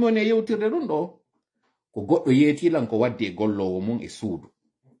compliqué kono mi woni yewtirde ɗum ɗo ko goɗɗo yeetilan ko waddi e gollowo mum e suudu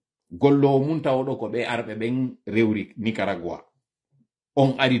gollowo mum tawɗo ko ɓe arɓe ɓen rewri Nicaragua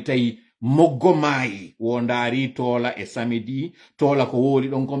on ari tawi moggo maayi wo ndaari toola e samedi toola ko wooli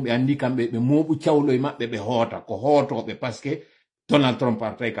ɗon kon ɓe andi kamɓe ɓe mooɓu cawlo e maɓɓe ɓe hoota ko hootoɓe par ce que Donald Trump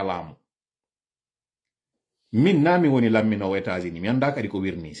artay ka laamu min na mi woni lamminowo États-Unis mi anda kadi ko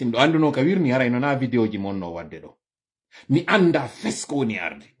wirni simɗo anduno ka wirni harayno na vidéo ji monno wadde ɗo mi anda fes ko woni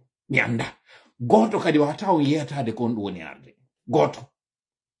arde mi anda goto kadi wata on yeyatade kon ɗum woni arde goto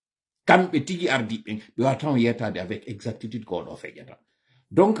kamɓe tigi ardiɓe ɓe wata on yeyatade avec exactitude ko ɗo feƴata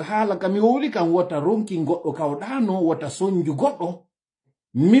donc haala kam mi wowli kam wota ronki goɗɗo kawɗano wota soñju goɗɗo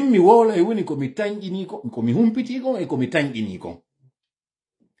min mi wowla e woni komi tañƴini ko komi humpiti kon e komi tañƴini kon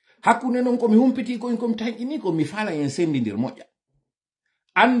hakkunde noon komi humpiti kon komi tañƴini ko mi fala en sendidir moƴƴa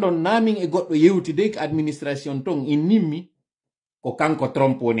andon namin e goɗɗo yewtide ko administration ton in nimmi ko kanko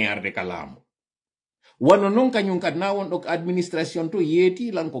Trump woni arde ka laamu wano noon kañum kadi na wonɗo ko administration to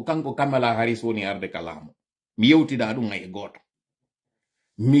yeeti lan ko kanko Kamala Harris woni arde ka laamu mi yewtida ɗum e goto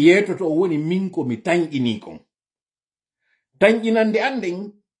mi yetoto woni min ko mi tañƴini kon tañƴinande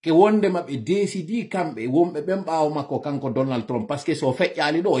anden ke wonde maɓe décidi kamɓe wonɓe ɓen ɓaawo makko kanko Donald Trump par ce que so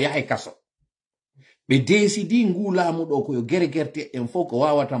feƴƴali ɗo o yahay kaso ɓe décidi ngu laamu ɗo koyo gere gerte en fof ko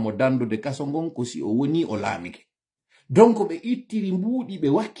wawata mo dandude kaso ngon ko si o woni o laamike donc ɓe ittiri mbuuɗi ɓe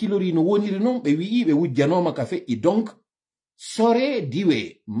wakkilori no woniri noon ɓe wi'i ɓe wujjanoma ka feƴƴi donc sore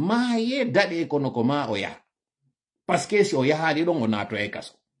diwe maaye daɗe kono ko ma o yaha par ce que si o yahaali ɗon o naato e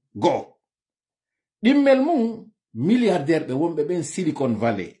kaso goo ɗimmel mum milliardaire ɓe wonɓe ɓen Silicon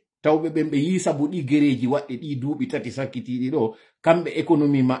Valley tawɓe ɓen ɓe yi sabu ɗi gereji waɗɗe ɗi duuɓi tati sakkitiɗi ɗo kamɓe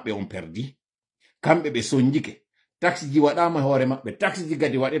économie maɓɓe on perdi kamɓe ɓe sonjike taxe ji waɗama hoore maɓɓe taxe ji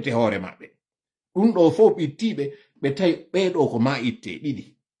kadi waɗete hoore maɓɓe ɗum ɗo fof ɓittiɓe ɓe tawi ɓeɗo ko ma itte ɗiɗi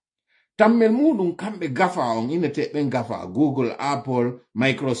tammel muɗum kamɓe gafa on inete ɓen gafa Google Apple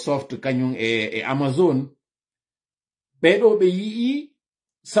Microsoft kañum e Amazon ɓeɗo ɓe yii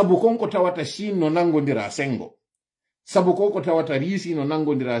sabu konko tawata Chine no nangodira sengo sabu ko tawata Risi no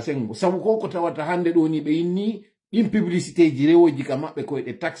nangodira sengo sabu ko tawata hande ɗo ni ɓe inni ɗin publicité ji rewoji ka maɓɓe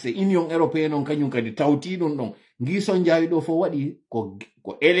koyɗe taxe union européenne on kañum kadi tawti ɗum ɗon gison jawi ɗo fo waɗi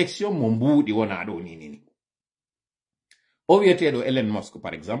ko élection mo mbuuɗi wona ɗo ni o wiyeteɗo Elon Musk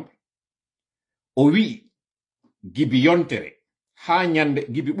par exemple o wi gibi yontere ha nyande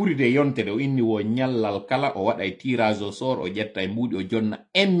gibi ɓuride yontere o inni wo nyallal kala o waɗa tirage au sort o ƴetta e mbuɗi o jonna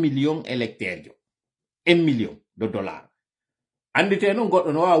 1 million électeur jo 1 million de dollars andite noon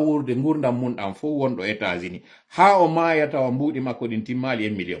goɗɗo no wawa wurde gurdam mum ɗam fof wonɗo États-Unis ha o maaya tawa mbuɗi makko ɗin timmali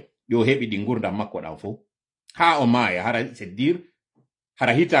 1 million yo heɓi ɗi gurdam makko ɗam fof ha o maaya hara c'est dire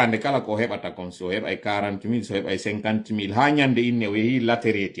hara hitande kala ko heɓata kon so heɓay 40 000 so heɓay 50 000 ha nyande inne o yehi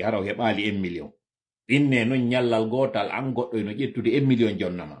latereti hara o heɓali 1 million inne noon nyallal gotal an goɗɗo no ƴettude 1 million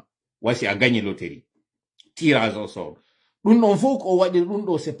jonnama wasi a gagné loterie tirage au sort ɗum ɗon fof ko waɗi ɗum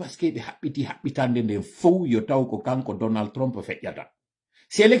ɗo c'est parce que ɓe haɓɓiti haɓɓitande nden fof yo taw ko kanko Donald Trump feƴƴata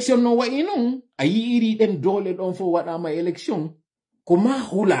si élection no wayi noon a yi'iri ɗen doole ɗon fof waɗama élection ko ma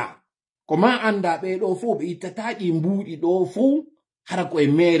hula ko ma anda ɓeɗo fof ɓe ittataɗi mbuuɗi ɗo fof hara ko e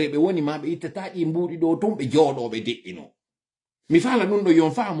mere ɓe woni ma ɓe ittataɗi mbuuɗi ɗo ton ɓe jooɗoɓe deƴƴino mi fala ɗum ɗo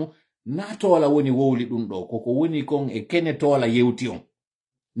yon faamu na toola woni wowli ɗum ɗo koko woni kon e kene toola yewti on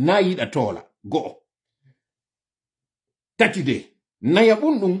na yiɗa toola go'o tati de naya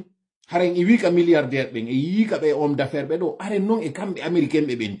ɓum ɗum haren e wika milliardaire ɓen e yika ɓe homme d'affaires ɓe ɗo aren noon e kamɓe américain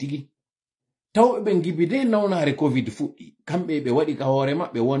ɓe ɓen tigi tawɓe ɓen gibi de nawnare covid fuɗɗi kamɓe ɓe waɗi ka hoore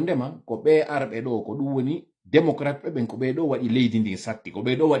maɓɓe wondema ko ɓe arɓe ɗo ko ɗum woni démocrate ɓe ɓen ko ɓe ɗo waɗi leydi ndin satti ko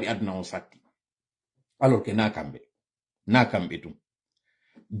ɓe ɗo waɗi aduna on satti alors que na kamɓe tum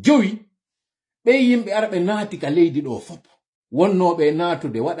joyi ɓe yimɓe ara ɓe naati ka leydi ɗo fop wonnoɓe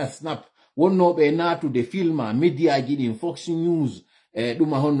naatude waɗa snap wonnoɓe naatude filma médiaji ɗin Fox News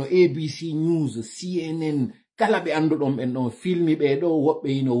ɗuma honno ABC News CNN kala ɓe anduɗon ɓen ɗon filmi ɓe ɗo woɓɓe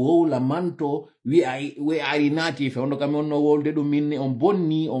ino wowla manto wi ari naati fe hono kam onno wolde ɗum minne on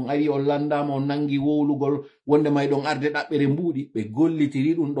bonni on ari on landama on nangi wowlugol wonde may ɗon arde ɗaɓɓere mbuuɗi ɓe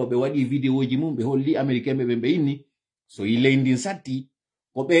gollitiri ɗum ɗo ɓe waɗi vidéoji mum ɓe holli américain ɓe inni so yi leydi satti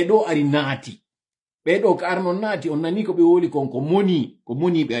ko ɓe ɗo ari naati ɓeɗo ko arnon naati on nani ko ɓe woli kon ko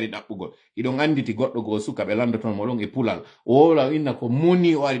moni ɓe ari ɗaɓɓugol iɗon anditi goɗɗo go suka ɓe landoton mo ɗon e pulal o wowla o inna ko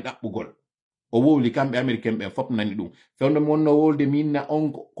moni o ari ɗaɓɓugol o wowli kamɓe américain ɓen fop nani ɗum fewndo mi wonno wolde mi inna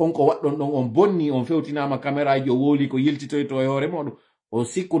on konko waɗɗon ɗon on bonni on fewtinama caméraji o wowli ko yiltitoyto e hoore moɗon o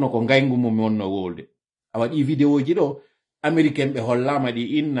sikkuno ko ngaygu mum mi wonno wolde a waɗi vidéoji ɗo américain ɓe hollama ɗi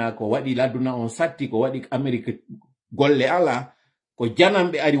inna ko waɗi laduna on satti ko waɗi amérique golle ala ko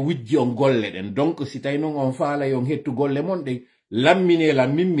janamɓe ari wujji on golle ɗen donc si tawi noon on faala yon hettu golle mon ɗen lamminela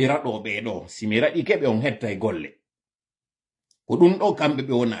min mi raɗo ɓeɗo si mi raɗi keɓe on hetta e golle ko ɗum ɗo kamɓe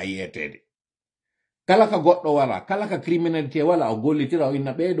ɓe wona a yiyetede kala ka goɗɗo wala kala ka criminalité wala o gollitira o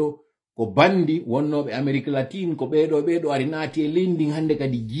inna ɓeɗo ko bandi wonnoɓe amérique latine ko ɓeɗo ari naati e leydi hande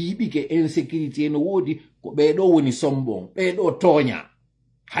kadi jiiɓike insécurité no woodi ko ɓeɗo woni sombon ɓeɗo tooña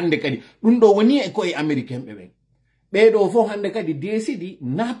hande kadi ɗum ɗo woni e koye américain ɓe ɓen ɓeɗo fof hande kadi desidi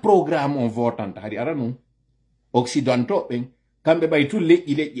na programme on votanta hadi ara nun occidentaux ɓen kamɓe ɓay tun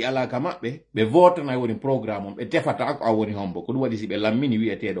leƴƴi alaka maɓɓe ɓe votana woni programme on ɓe tefata ko a woni hombo ko ɗum waɗi si ɓe lammini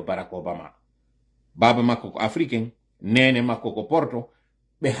wiyeteɗo Barack Obama baba makko ko africain nene makko ko porto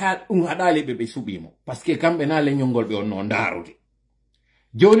ɓe ɗum haɗali ɓe suɓimo par ce que kamɓe na leñolngol ɓe onno ndarude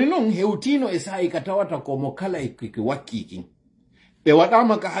joni noon hewtino e sa'i ka tawata komo kala e ko wakkikin ɓe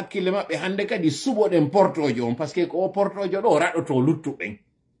waɗama ka hakkille maɓɓe hande kadi suɓoɗen portojo on par ce que ko o portojo ɗo raɗoto luttuɓen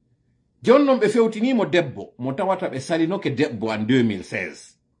jon noon ɓe fewtinimo debbo mo tawata ɓe salinoke debbo en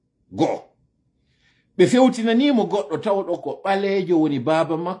 2016 go'o ɓe fewtinanimo goɗɗo tawɗo ko ɓalejo woni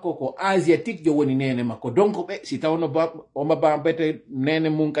baba makko ko asiatique jo woni nene makko donc ɓe si tawno oma bambete nene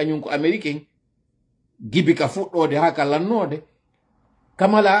mum kañum ko américain gibi ka fuɗɗode ha ka lannode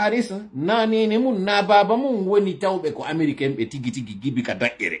Kamala Harris na nene mum na baba mum woni tawɓe ko américain ɓe tigi gibi ka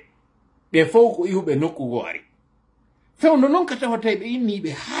daƴƴere ɓe fof ko iwɓe nokkugo ari fewno noon ka tawata ɓe inni ɓe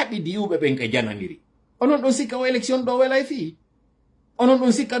haaɓidi iwɓe ɓen ka jananiri onon ɗon sikka o élection ɗo welay fii onon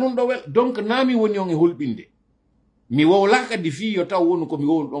ɗon sikka ɗum ɗo wel donc nami woni on e hulɓinde mi wowla kadi fii yo taw woni komi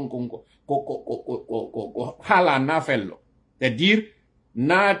wowlu ɗon konko ko haala na fello c'est à dire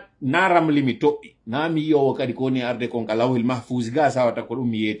na ramli mi toɓɓi na mi yiyowo kadi ko woni arde kon ka lawhil mahfous ga sawata ko ɗum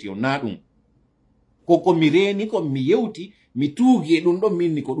mi yeeti o na ɗum koko mi reeni ko mi yewti mi tuugi e ɗum ɗon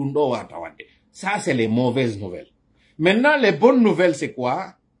minni ko ɗum ɗo wata wadde ça c'est les mauvaises nouvelles maintenant les bonnes nouvelles c'est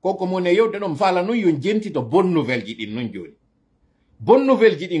quoi koko mon e yewde ɗon faala noon yo jentito bonne nouvelle ji ɗin noon joni bonne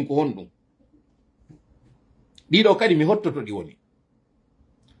nouvelle ji ɗin ko hon ɗum ɗiɗo kadi mi hottoto ɗi woni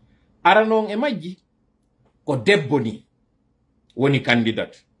aranon e majji ko debbo ni woni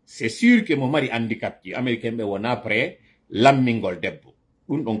candidate c'est sûr que mo mari handicap ji américain ɓe wona prêt lammingol debbo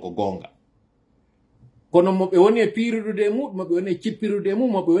ɗum ɗon ko gonga kono mo ɓe woni e piirudude mum mo ɓe woni e cippirude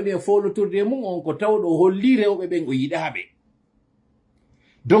mum mo ɓe woni e foloturde mum on ko tawɗo holli rewɓe ɓen o yiɗaɓe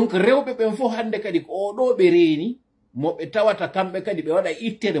donc rewɓe ɓen fof hande kadi ko oɗo ɓe reeni mo ɓe tawata kamɓe kadi ɓe waɗa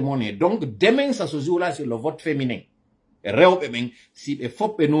ittere monnaie. Donc demain ça se joue là sur le vote féminin. Rewɓe ɓen si ɓe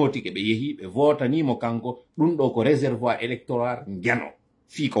fof ɓe notike ɓe yeehi ɓe votanimo kanko, ɗum ɗo ko réservoir électoral njano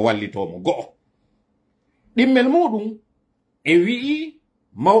fii ko wallitomo go'o. ɗimmel muɗum e wi'i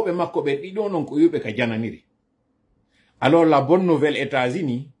mawɓe makko ɓe ɗiɗo non ko yuɓe ka jananiri. Alors la bonne nouvelle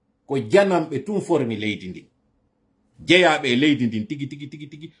États-Unis ko janamɓe tun formi leydi ndin, jeyaɓe e leydi ndin tigi tigi tigi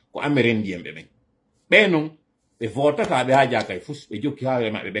tigi ko amérindienɓe ɓen. ɓe non ɓe votata ɓe haajaka e fus, ɓe jokki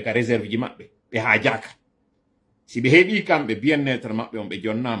haare maɓɓe ɓe ka réserve ji maɓɓe ɓe haajaka. si ɓe heeɓi kamɓe bien-être maɓɓe on ɓe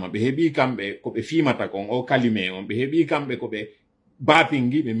jonnama, ɓe heeɓi kamɓe ko ɓe fimata kon o kalime on, ɓe heeɓi kamɓe ko ɓe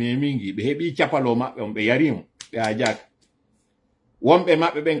bapingi ɓe memingi, ɓe heeɓi capalo maɓɓe on ɓe yari on ɓe haajaka. wonɓe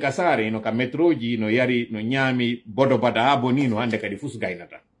maɓɓe ɓen ka saare no ka métroji no yari no ñaami bodo bada ha boni no hande kadi fus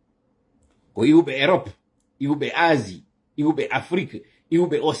gaynata. ko iwɓe Europe, iwɓe Asie, iwɓe Afrique,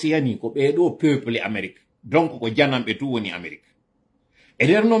 iwɓe Océanie, ko ɓeɗo peuple Amérique. Donc ko janamɓe tu woni Amérique. e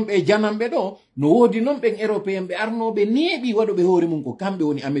nder noon ɓe janamɓe ɗo no woodi noon ɓen européen ɓe arnoɓe neeɓi waɗoɓe hoore mum ko kamɓe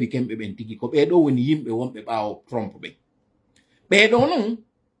woni américain ɓe ɓen tigi, ko ɓeɗo woni yimɓe wonɓe ɓaawo Trump ɓen. ɓeɗo noon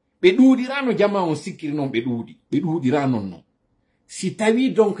ɓe ɗuuɗirano jama on sikkiri noon ɓe ɗuuɗira non. si tawi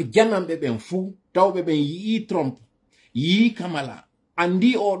donc janamɓe ɓen fuu tawɓe ɓen yii Trump, yii Kamala,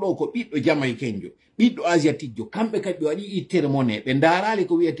 andi oɗo ko ɓiɗɗo jamaïcainjo, ɓiɗɗo asiatique jo, kamɓe kadi ɓe waɗi ittere monnaie, ɓe darali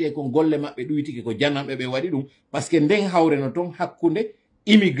ko wiyete kon golle maɓɓe ɗuytike ko janamɓe ɓe waɗi ɗum par ce que nden hawre no ton hakkunde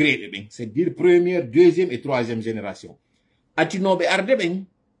immigré ɓe ɓen, c'est dire première, deuxième et troisième génération. atinoɓe arde ɓen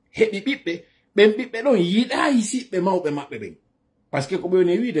heɓi ɓiɓɓe, ɓen ɓiɓɓe ɗon yiɗayi siɓɓe mawɓe maɓɓe ɓen par ce que ko ɓe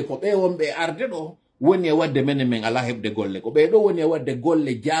woni wiide ko ɓe wonɓe arde ɗo woni e wadde menen men ala heɓde golle, ko ɓe ɗo woni e wadde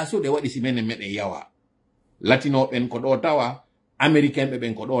golle jaasuɗe waɗi si menen meɗen yawa. latinoɓen ko ɗo tawa, américain ɓe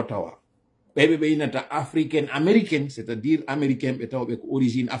ɓen ko ɗo tawa, ɓeɓe ɓe inata africaine américaine, c'est à dire américain ɓe tawɓe ko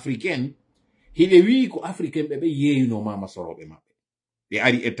origine africaine. hiɓe wi ko africain ɓe ɓe yeeyinoma masoroɓe maɓɓe, ɓe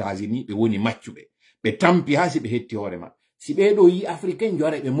ari États-Unis ɓe woni maccuɓe, ɓe tampi ha si ɓe hetti hoore maɓɓe. si ɓeɗo yi africain jo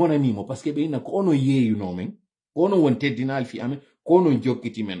ara ɓe monanimo par ce que ɓe ina ko onon yeeyunomen, ko onon won teddinali fi amen, ko onon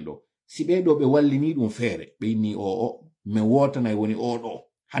jokkiti men ɗo. si ɓeɗo ɓe wallini ɗum feere ɓe inni o min wotana woni oɗo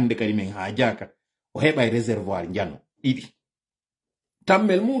hande kadi min haajaka o heɓa réservoir njano ɗiɗi.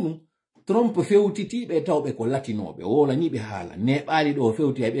 tammel muɗum Trump fewtitiɓe tawɓe ko latinoɓe, o wolaniɓe haala neɓali ɗo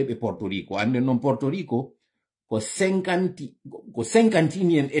fewti hay ɓeɓe Porto Rico. anden noon Porto Rico ko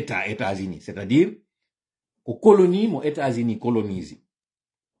 51e état États-Unis, c'est à dire ko colonie mo États-Unis colonise.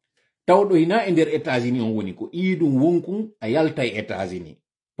 tawɗo hina e nder États-Unis on woni ko iidum wonkun a yalta e États-Unis.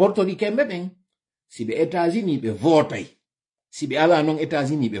 Porto Ricain ɓe ɓen si ɓe États-Unis ɓe votay, si ɓe ala noon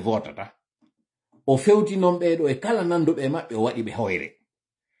États-Unis ɓe votata. o fewti noon ɓeɗo e kala nanduɓe maɓɓe o waɗi ɓe hoyre.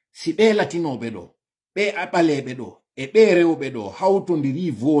 si ɓe latinoɓe ɗo, ɓe aɓaleɓe ɗo e ɓe rewɓe ɗo hawtodiri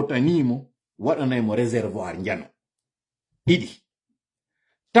votanimo, waɗanaymo réservoir njano ɗiɗi.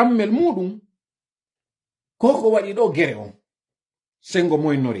 tammel muɗum koko waɗi ɗo gere on sengo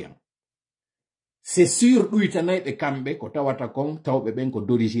moynoriam, c'est sûr ɗuytanayɓe kamɓe ko tawata kon tawɓe ɓen ko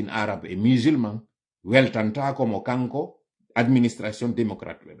d'origine arabe et musulman weltantako mo kanko administration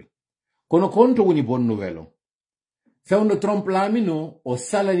démocrate ɓe ɓen. kono konto woni bonne nouvelle on, fewno Trump laamino o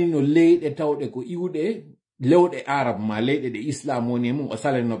salanino leyɗe tawɗe ko iwɗe lewɗe arabe ma leyɗe ɗe islam woni e mum, o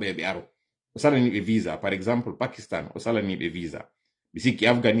salaninoɓe ɓe aro, o salaniɓe visa. par exemple Pakistan o salaniɓe visa, mi sikki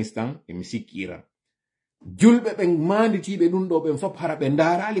Afghanistan e mi sikki Iran. julɓe ɓen manditiɓe ɗum ɗo ɓen fof hara ɓe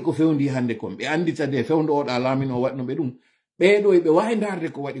darali ko fewndi hande kon, ɓe andita de fewndo oɗa laamino o waɗnoɓe ɗum. ɓeɗo ɓe wawi darde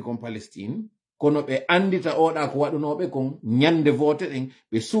ko waɗi kon Palestine, kono ɓe andita oɗa ko waɗunoɓe kon ñande vote ɗen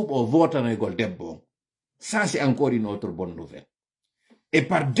ɓe suuɓo votanoygol debbo on. ça c'est encore une autre bonne nouvelle. et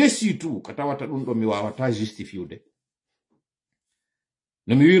par dessus tout ko tawata ɗum ɗo mi wawata justifiude,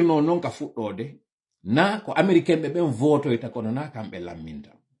 no mi wirno noon ka fuɗɗode na ko américain ɓe ɓen votoyta kono na kamɓe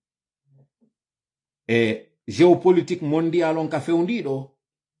lamminta. e géopolitique mondial on ka fewndiɗo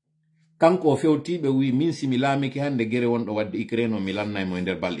kanko o fewtiɓe wi min simi laamiki hande gere wonɗo wadde Ukraine o mi lannaymo e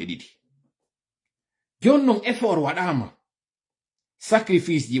nder balɗe ɗiɗi. jon non effort waɗama,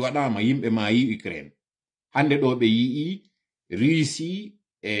 sacrifice ji waɗama, yimɓe ma yi Ukraine. hande ɗo ɓe yii Russie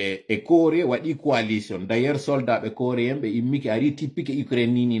e Corée waɗi coalition, d'ailleurs soldat ɓe coréen ɓe immike ari tippike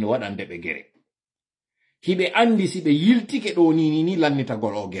Ukraine ni no waɗande ɓe gere. hiɓe andi si ɓe yiltike ɗo ni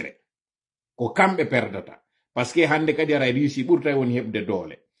lannitagol o gere ko kamɓe perdata, par ce que hande kadi ara Russie ɓurta woni heɓde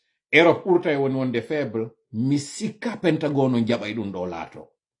doole, Europe ɓurta woni wonde faible. mi sikka Pentagone on jaɓay ɗum ɗo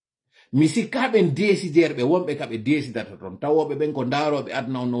laato, mi sikka ɓen décideur ɓe wonɓe kaɓe décidata ton tawoɓe ɓen ko ndaroɓe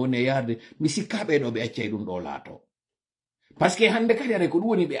adna on no woni e yahde, mi sikka ɓeɗo ɓe accay ɗum ɗo laato. Paske hande kadi are ko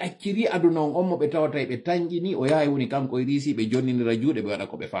duwoni be acciri aduna on ommo be tawata be tanjini o yayi woni kanko e risi be jonninira juude be wada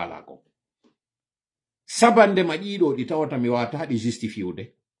ko be faala ko. Sabande majido di tawata mi wata di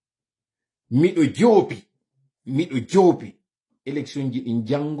justifiude. Mido jopi election ji din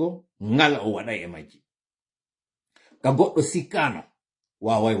jango ngala o wada e maji. Ka goddo sikano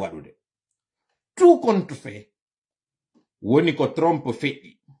wawai wadude. Tout compte fait woni ko Trump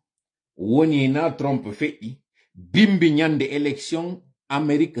fe'i woni na Trump fe'i bimbi nyande election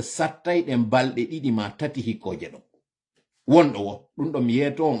America sattay den balde didi ma tati hikkoje do wondo wo dum do mi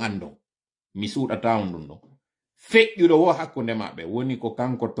yeto on ando mi suudata on dum do fe'udo wo hakkunde mabbe woni ko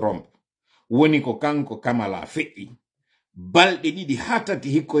kanko Trump woni ko kanko Kamala fe'i balde didi hatati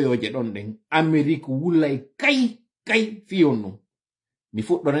hikkoyoje don den America wulay kay fiyonno mi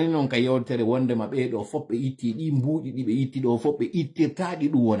fuddorani non kay yewtere wonde mabbe do fobbe itti di mbuudi di be itti do fobbe ittirtaadi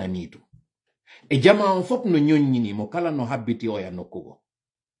dum wona nitu e jama on fop no nyonyini mo kala no habbiti o ya nokkugo.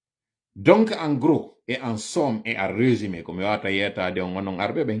 Donc en gros et en somme et en résumé ko mi wata yeta de on wonon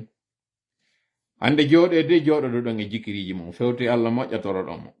arbe ben ande jode de jodo do don e jikiriji mo fewte Allah mojja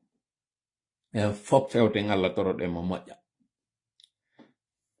torodo mo e fop fewte Allah torodo mo mojja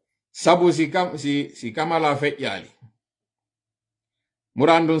sabu si Kamala feƴƴali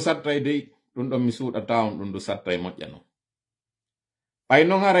murandun sattay dey dun do mi suuda tawn dun du sattay mojjano ay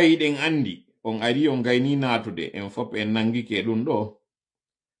non hara yiden andi on ari on gayni natude en fop en nangike dun do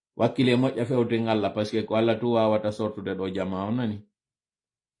wakile mojja fewte Allah parce ko Allah tu wawata sortude do jama on nani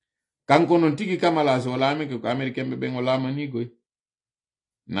kanko non tigi Kamala so lami ko Americain be ben o lamani goy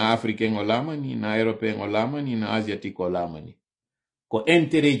na Africain o lamani na European o lamani na Asiatique o lamani ko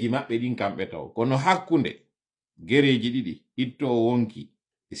intérêt ji mabbe din kambe taw kono hakkunde gereji didi itto wonki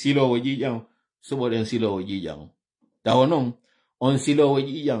silowo jijam suboden silowo jijam taw non on silowo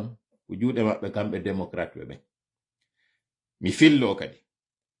jijam ko juude mabbe kambe démocrate be mi fillo kadi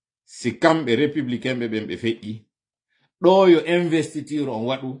si kambe républicain be be feƴƴi do yo investiture on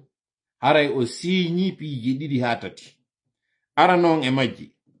wadu haray o signi piiji didi hatati ara non e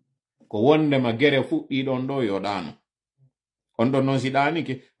majji ko wonde ma gere fuɗɗi don do yo dano on don non si dani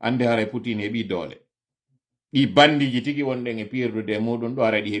ke ande haray Putin hebi dole di bandiji tigi wonde e pirdude mudun do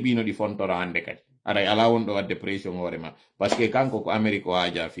haray di hebino di fontora hande kadi aray ala won do wadde pression hore ma parce que kanko ko America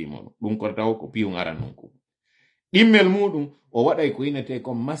waaja fimo dum ko taw ko piun aran non ko dimmel mudum o waday ko inete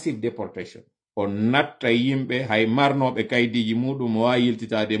ko massive deportation o natta yimbe hay marnobe kaydiji mudum o wayi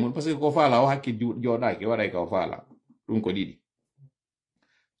yiltitade mun parce que ko faala o hakki jodaake waday ko faala dum ko didi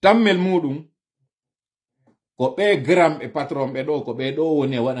tammel mudum ko be gram e patron be do ko be do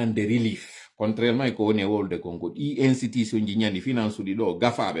woni wadande relief contrairement ko woni wolde kongo di institution ji nyandi finance di do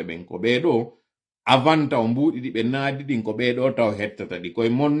gafaabe ben ko be do avanta o mbuudi di be naadi din ko be do taw hettata di koy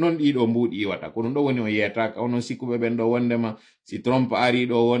mon non di do mbuudi wata ko do woni o yeta ka onon sikube ben do wondema si Trump ari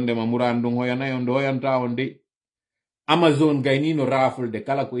do wondema murandum hoyana on do yanta on de Amazon gaynino rafle de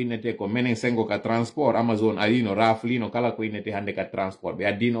kala ko inete ko menen sengo ka transport Amazon arino raflino kala ko inete hande ka transport be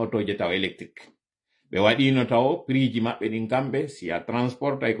adino otoje taw electric be wadino taw priji mabbe din kambe si a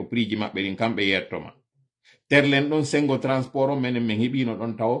transport ay ko priji mabbe din kambe yettoma terlen don sengo transport menen men hebino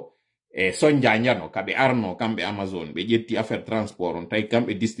don taw e sonja nyano kabe arno kambe Amazon be jetti affaire transport on tay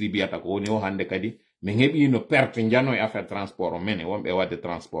kambe distribuata ko woni o hande kadi men hebino perte njano e affaire transport menen wonbe wadde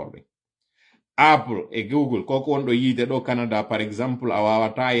transport be Apple et Google koko on do yide do Canada par exemple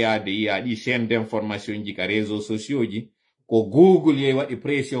awawata yaade yaadi chaîne d'information ji ka réseaux sociaux ji ko Google ye wadi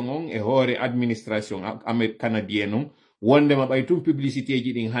pression on e hore administration canadien on wonde ma bay tum publicité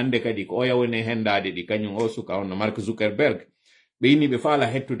ji din hande kadi ko yawone hendade di kanyum o suka on Mark Zuckerberg be yini be faala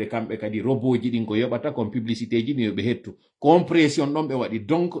hettude kambe kadi robot ji din ko yobata kon publicité ji ni be hettu compression don be wadi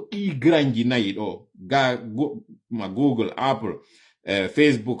donc i granji nayi do Google Apple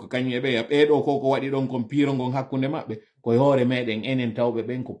Facebook kanyu be do koko wadi don kon piro ngon hakkunde mabbe ko hore meden enen tawbe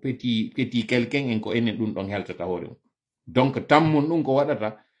ben ko petit quelqu'un en ko enen dun don heltata hore donc tammun dun ko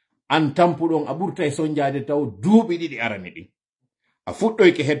wadata an tampudon a burta e sonjaade taw duubi didi arani din a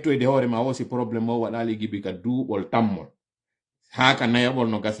fuddoy ke hettoyde hore ma wosi problème o wadali gibi ka duubol tammol haka nayabol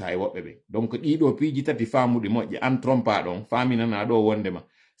no gasa hay wobbe be donc dido piiji tati famudi mojje an trompa don faminana do wondema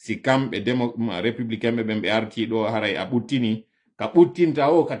si kambe républicain be arti do haray a buttini ka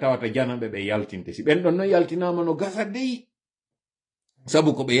buttinta o ka tawata janabe be yaltinte si ben don no yaltinama no gasa dey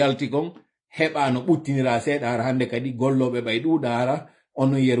sabu ko be yalti kon heba no buttinira seeda har hande kadi gollobe bay duudara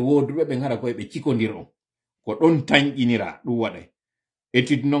ono yer wodube be ngara ko be cikondiro ko don tanjinira du waday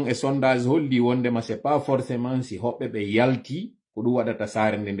étude non e sondage holli wondema c'est pas forcément si hobbe be yalti ko du wadata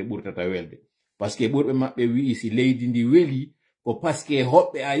sare nde burtata welde parce que burbe mabbe wi si leydi ndi weli ko parce que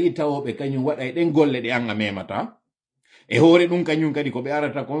hobbe ari tawobe kanyum waday den golle de anga memata e hore ɗum kañum kadi ko ɓe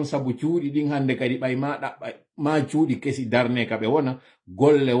arata kon sabu cuuɗi ɗin hande kadi ɓay ma cuuɗi kesi darne ka ɓe wona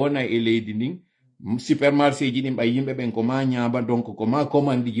golle wona e leydi ndin supermarché ji ɗin ɓay yimɓe ɓen ko ma ñaaba donc ko ma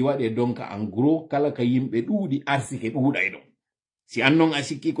commande ji waɗe donc en gros kala ka yimɓe ɗuuɗi arsike ɗuuɗay ɗon si annon a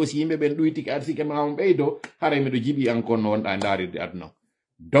sikki ko si yimɓe ɓen ɗuytike arsike ma on ɓeydo haray miɗo jiɓi an kon no wonɗa ndarirde aduna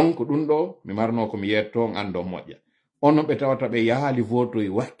donc ɗum ɗo mi marno komi yetto on ando moƴƴa onon ɓe tawata ɓe yaali votoye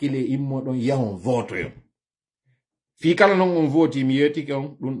wakkile immoɗon yahon votoyo fi kala non on voti mi yetike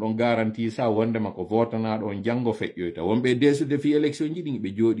on ɗum ɗon garanti sa wondema ko votanaɗo on janggo feƴƴoyta wonɓe desude fi élection ji ɗin ɓe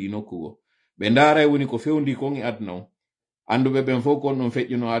jooɗi nokkugo ɓe ndaray woni ko fewndi kon e aduna on anduɓe ɓen fof kon ɗum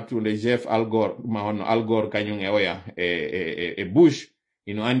feƴƴuno attude Jeff Algor ma honno Algor kañum e oya e Bush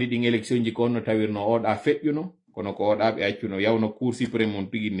ino andi ɗin élection ji kon no tawirno oɗa feƴƴuno kono ko oɗa ɓe accuno yawno cour suprême on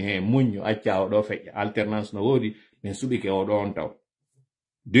tiguini he muñño acca oɗo feƴƴa alternance no woodi min suɓike oɗo on taw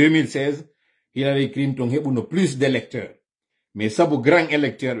 2016 Hillary Clinton heɓuno plus d'électeurs mais sabu grand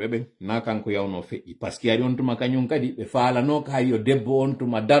électeur ɓe ɓen na kanko yawno feƴƴi par ce que ari on tuma kañum kadi ɓe faalano ka yo debbo on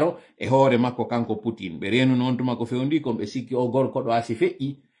tuma daro e hoore makko kanko Poutine ɓe renuno on tuma ko fewndi kon ɓe sikki o gorko ɗo asi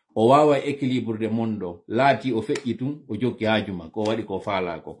feƴƴi o wawa équilibre de monde ɗo laati o feƴƴi tun o jokki haajuma ko waɗi ko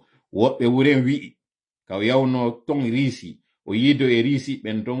faala ko woɓɓe wuren wi'i kaw yawno ton riisi o yiido e riisi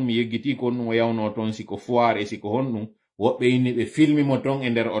ɓen ton mi yeggiti kon ɗum o yawno ton siko foire e siko honɗum woɓɓe inni ɓe filmi mo ton e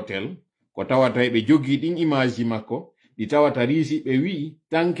nder hôtel ko tawata ɓe jogi ɗin image ji makko ɗi tawata riisi ɓe wi'i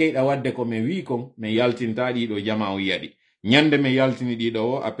tankeyɗa wadde ko min wi kon min yaltinta ɗiɗo jama o yiyaɗi ñande min yaltini ɗiɗo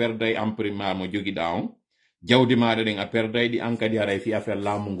o a perday emprume ma mo jogiɗa on jawdi maɗa ɗen a perday ɗi an kadi haray fi affaire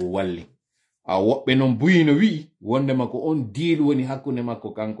laamu ngu walli a woɓɓe noon buyino wi'i wondema ko on deal woni hakkunde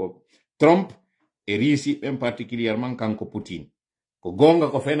makko kanko Trump e riisi ɓen particulièrement kanko Poutine ko gonga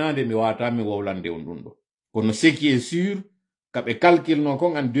ko fenande mi wata mi wowlande on ɗum ɗo kono ce qui est sûr kaɓe calculno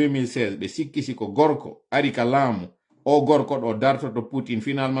kon en 2016 ɓe sikkisi ko gorko ari ka laamu o gorko ɗo dartoto Poutine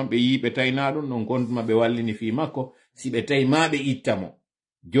finalement ɓe yi ɓe tayna ɗum ɗon kontuma ɓe wallini fi makko si ɓe tawi ma ɓe ittamo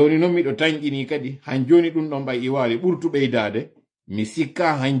joni noon miɗo tañƴini kadi han joni ɗum ɗon ɓay iwali ɓurtu ɓeydade mi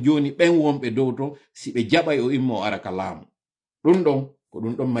sikka han joni ɓen wonɓe dow to si ɓe jaɓay o immo o ara ka laamu ɗum ɗon ko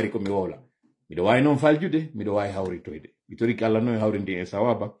ɗum ɗon mari komi wowla miɗo wawi noon faljude miɗo wawi hawritoyde mi toriki Allah noon e hawrindi en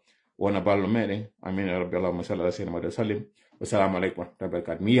sawaba wona ballo meɗen amin ya rabbi allahumma salli ala sayyidina Muhammad sallim wassalamu aleykum wa rahmatullahi wa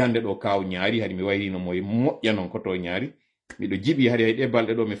barakatuh mi hande ɗo kaw ñaari hadi mi wayrino mo moƴƴa noon koto ñaari miɗo jiɓi hadi hay ɗe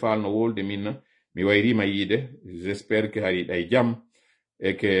balɗe ɗo mi falno wolde minna mi wayrima yiide j'espère que hadi ɗay jam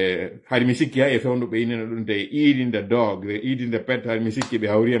e que hadi mi sikki hay e fewnduɓe inena ɗum de eating the dog the eating the pet hadi mi sikki ɓe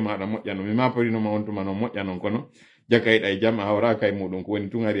hawri e maɗa moƴƴa noon mi maparinoma on tuma noon moƴƴa noon kono jakka e ɗay jam a hawraka e muɗum ko woni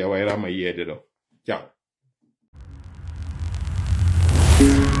tun hari a wayrama yiyede ɗo ciao